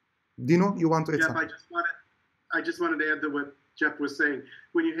 Dino, you want to add something? I just wanted to add to what Jeff was saying.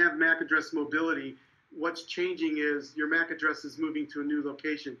 When you have MAC address mobility, what's changing is your MAC address is moving to a new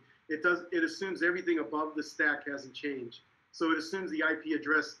location. It assumes everything above the stack hasn't changed. So it assumes the IP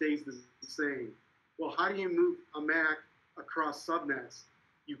address stays the same. Well, how do you move a MAC across subnets?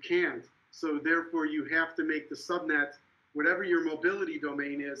 You can't. So therefore, you have to make the subnet, whatever your mobility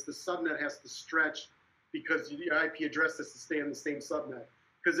domain is, the subnet has to stretch because the IP address has to stay in the same subnet.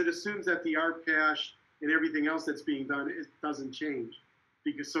 Because it assumes that the ARP cache and everything else that's being done, it doesn't change.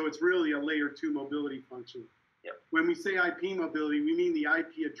 So it's really a layer 2 mobility function. Yep. When we say IP mobility, we mean the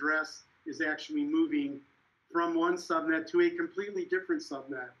IP address is actually moving from one subnet to a completely different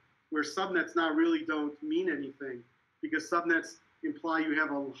subnet, where subnets now really don't mean anything, because subnets imply you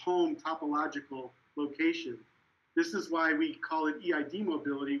have a home topological location. This is why we call it EID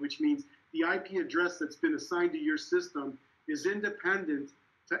mobility, which means the IP address that's been assigned to your system is independent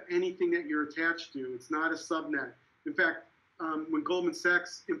to anything that you're attached to. It's not a subnet. In fact, when Goldman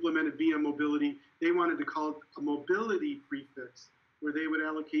Sachs implemented VM mobility, they wanted to call it a mobility prefix, where they would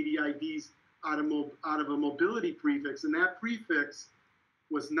allocate EIDs out of a mobility prefix. And that prefix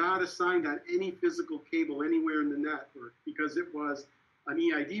was not assigned on any physical cable anywhere in the network, because it was an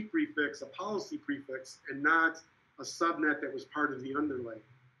EID prefix, a policy prefix, and not a subnet that was part of the underlay.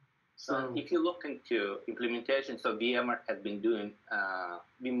 So if you look into implementation, so VMware has been doing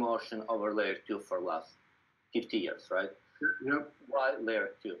vMotion over layer 2 for last 50 years, right? Yep. Why layer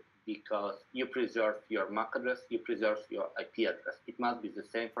 2? Because you preserve your MAC address, you preserve your IP address. It must be the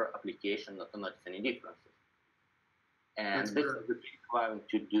same for application, not to notice any differences. And this is requiring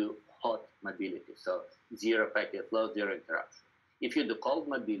to do hot mobility, so zero packet loss, zero interruption. If you do cold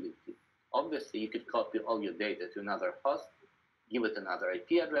mobility, obviously you could copy all your data to another host, give it another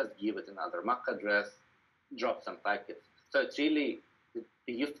IP address, give it another MAC address, drop some packets. So it's really,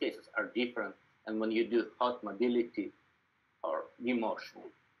 the use cases are different. And when you do hot mobility or vMotion,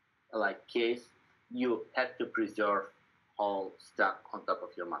 like case, you have to preserve whole stack on top of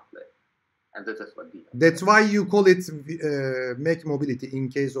your MAC layer. And this is what Dino. That's why you call it MAC mobility in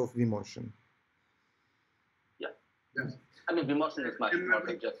case of vMotion. Yeah. Yes. I mean, vMotion is much more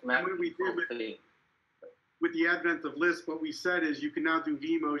than just MAC. With the advent of LISP, what we said is you can now do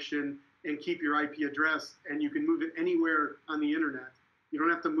vMotion and keep your IP address, and you can move it anywhere on the internet. You don't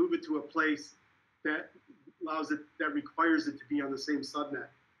have to move it to a place that requires it to be on the same subnet.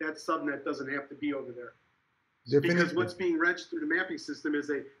 That subnet doesn't have to be over there. Definitely. Because what's being read through the mapping system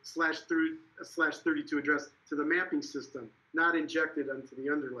is a /32 address to the mapping system, not injected onto the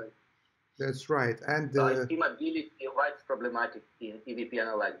underlay. That's right. And so IP mobility, why it's problematic in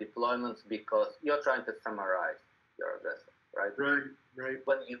EVPN-like deployments, because you're trying to summarize your address, right? Right.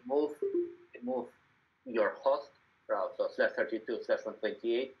 When you move your host route, so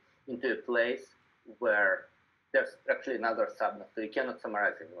 /32/128, into a place where there's actually another subnet, so you cannot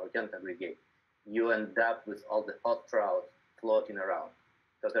summarize anymore, you cannot aggregate. You end up with all the host routes floating around,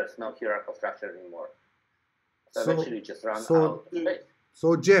 so there's no hierarchical structure anymore. So eventually you just run out of space.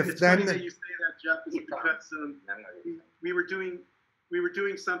 So Jeff, it's then funny that you say that, Jeff, is because we were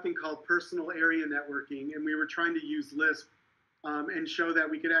doing something called personal area networking, and we were trying to use LISP and show that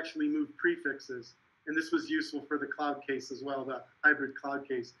we could actually move prefixes. And this was useful for the cloud case as well, the hybrid cloud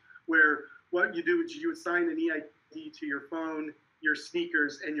case, where what you do is you assign an EID to your phone, your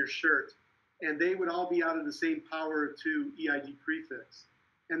sneakers, and your shirt, and they would all be out of the same power 2 EID prefix.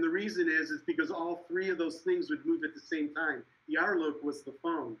 And the reason is because all 3 of those things would move at the same time. The RLOC was the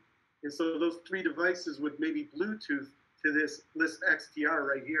phone. And so those 3 devices would maybe Bluetooth to this LISP XTR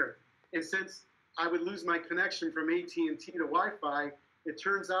right here. And since I would lose my connection from AT&T to Wi-Fi, it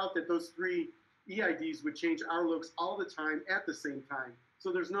turns out that those 3 EIDs would change RLOCs all the time at the same time.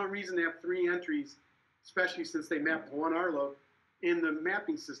 So there's no reason to have 3 entries, especially since they map to one RLOC, in the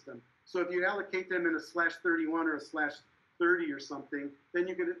mapping system. So if you allocate them in a /31 or a /30 or something, then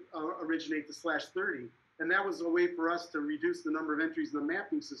you can originate the /30. And that was a way for us to reduce the number of entries in the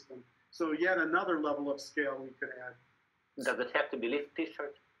mapping system. So yet another level of scale we could add. Does it have to be LISP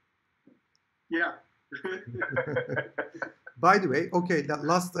t-shirt? Yeah. By the way, okay, that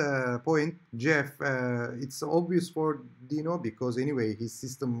last point, Jeff, it's obvious for Dino because anyway, his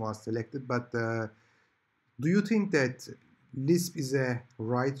system was selected, but do you think that LISP is a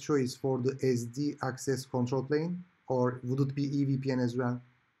right choice for the SD access control plane, or would it be EVPN as well?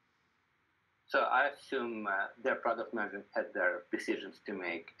 So I assume their product management had their decisions to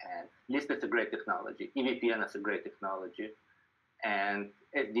make, and LISP is a great technology, EVPN is a great technology, and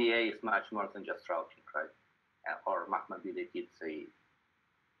SDA is much more than just routing, right? Or MAC mobility, it's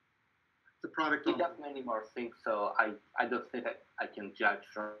the product. It does many more things, so I don't think I can judge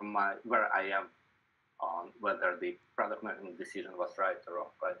from where I am on whether the product management decision was right or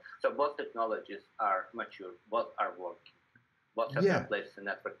wrong, right? So both technologies are mature, both are working, both have their place in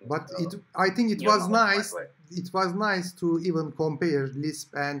networking. But so I think it was nice. It was nice to even compare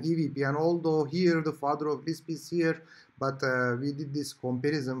LISP and EVP. And although here the father of LISP is here, but we did this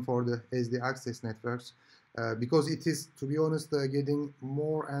comparison for the SD access networks because it is, to be honest, getting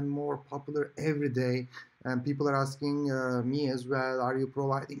more and more popular every day. And people are asking me as well, are you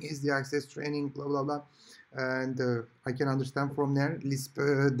providing SD access training, blah, blah, blah. And I can understand from there,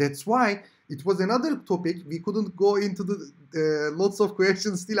 LISP. That's why it was another topic. We couldn't go into the lots of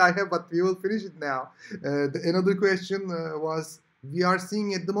questions still I have, but we will finish it now. Another question was, we are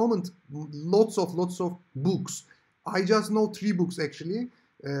seeing at the moment lots of books. I just know 3 books actually,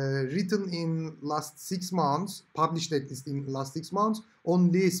 written in last 6 months, published at least in last 6 months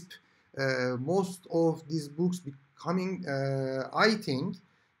on LISP. Most of these books becoming, I think,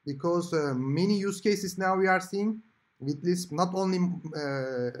 because many use cases now we are seeing with LISP, not only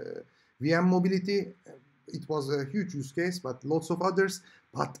VM mobility, it was a huge use case, but lots of others.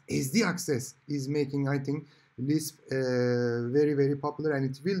 But SD access is making, I think, LISP very, very popular, and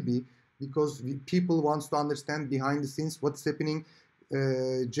it will be because people want to understand behind the scenes what's happening.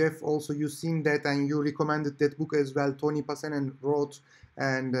 Jeff, also you've seen that, and you recommended that book as well. Tony Passanen wrote,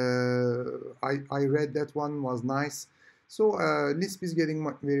 and I read that one, was nice. So LISP is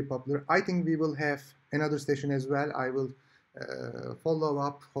getting very popular. I think we will have another session as well. I will follow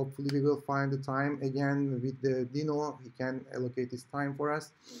up. Hopefully we will find the time again with the Dino. He can allocate his time for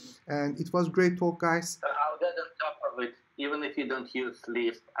us. And it was great talk, guys. I'll get on top of it. Even if you don't use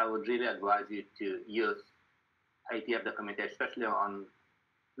LISP, I would really advise you to use IETF documentation, especially on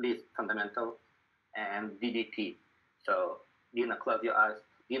LISP fundamental and DDT. So Dino, close your eyes.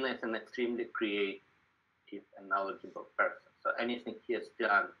 Dino is an extremely creative and knowledgeable person. So anything he has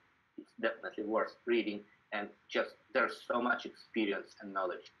done, it's definitely worth reading. And just there's so much experience and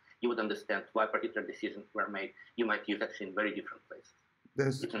knowledge. You would understand why particular decisions were made. You might use actually in very different places.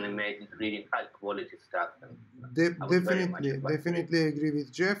 It's an amazing reading, high quality stuff. Definitely agree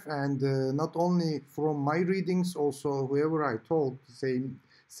with Jeff. And not only from my readings, also whoever I told say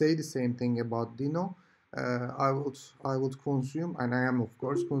the same thing about Dino. I would consume, and I am of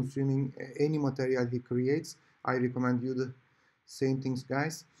course consuming any material he creates. I recommend you the same things,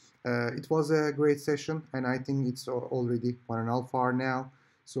 guys. It was a great session, and I think it's already 1.5 hours now.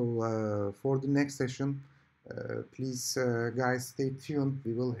 So for the next session, please guys, stay tuned.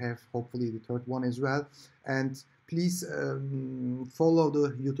 We will have hopefully the 3rd one as well. And please follow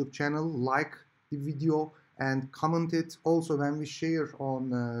the YouTube channel, like the video, and comment it also when we share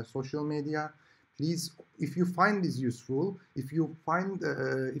on social media. Please, if you find this useful, if you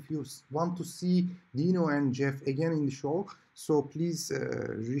want to see Dino and Jeff again in the show, so please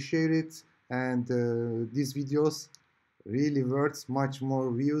reshare it. And these videos really worth much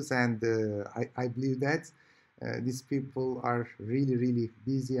more views, and I believe that these people are really, really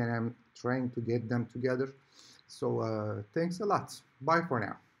busy, and I'm trying to get them together. So thanks a lot. Bye for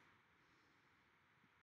now.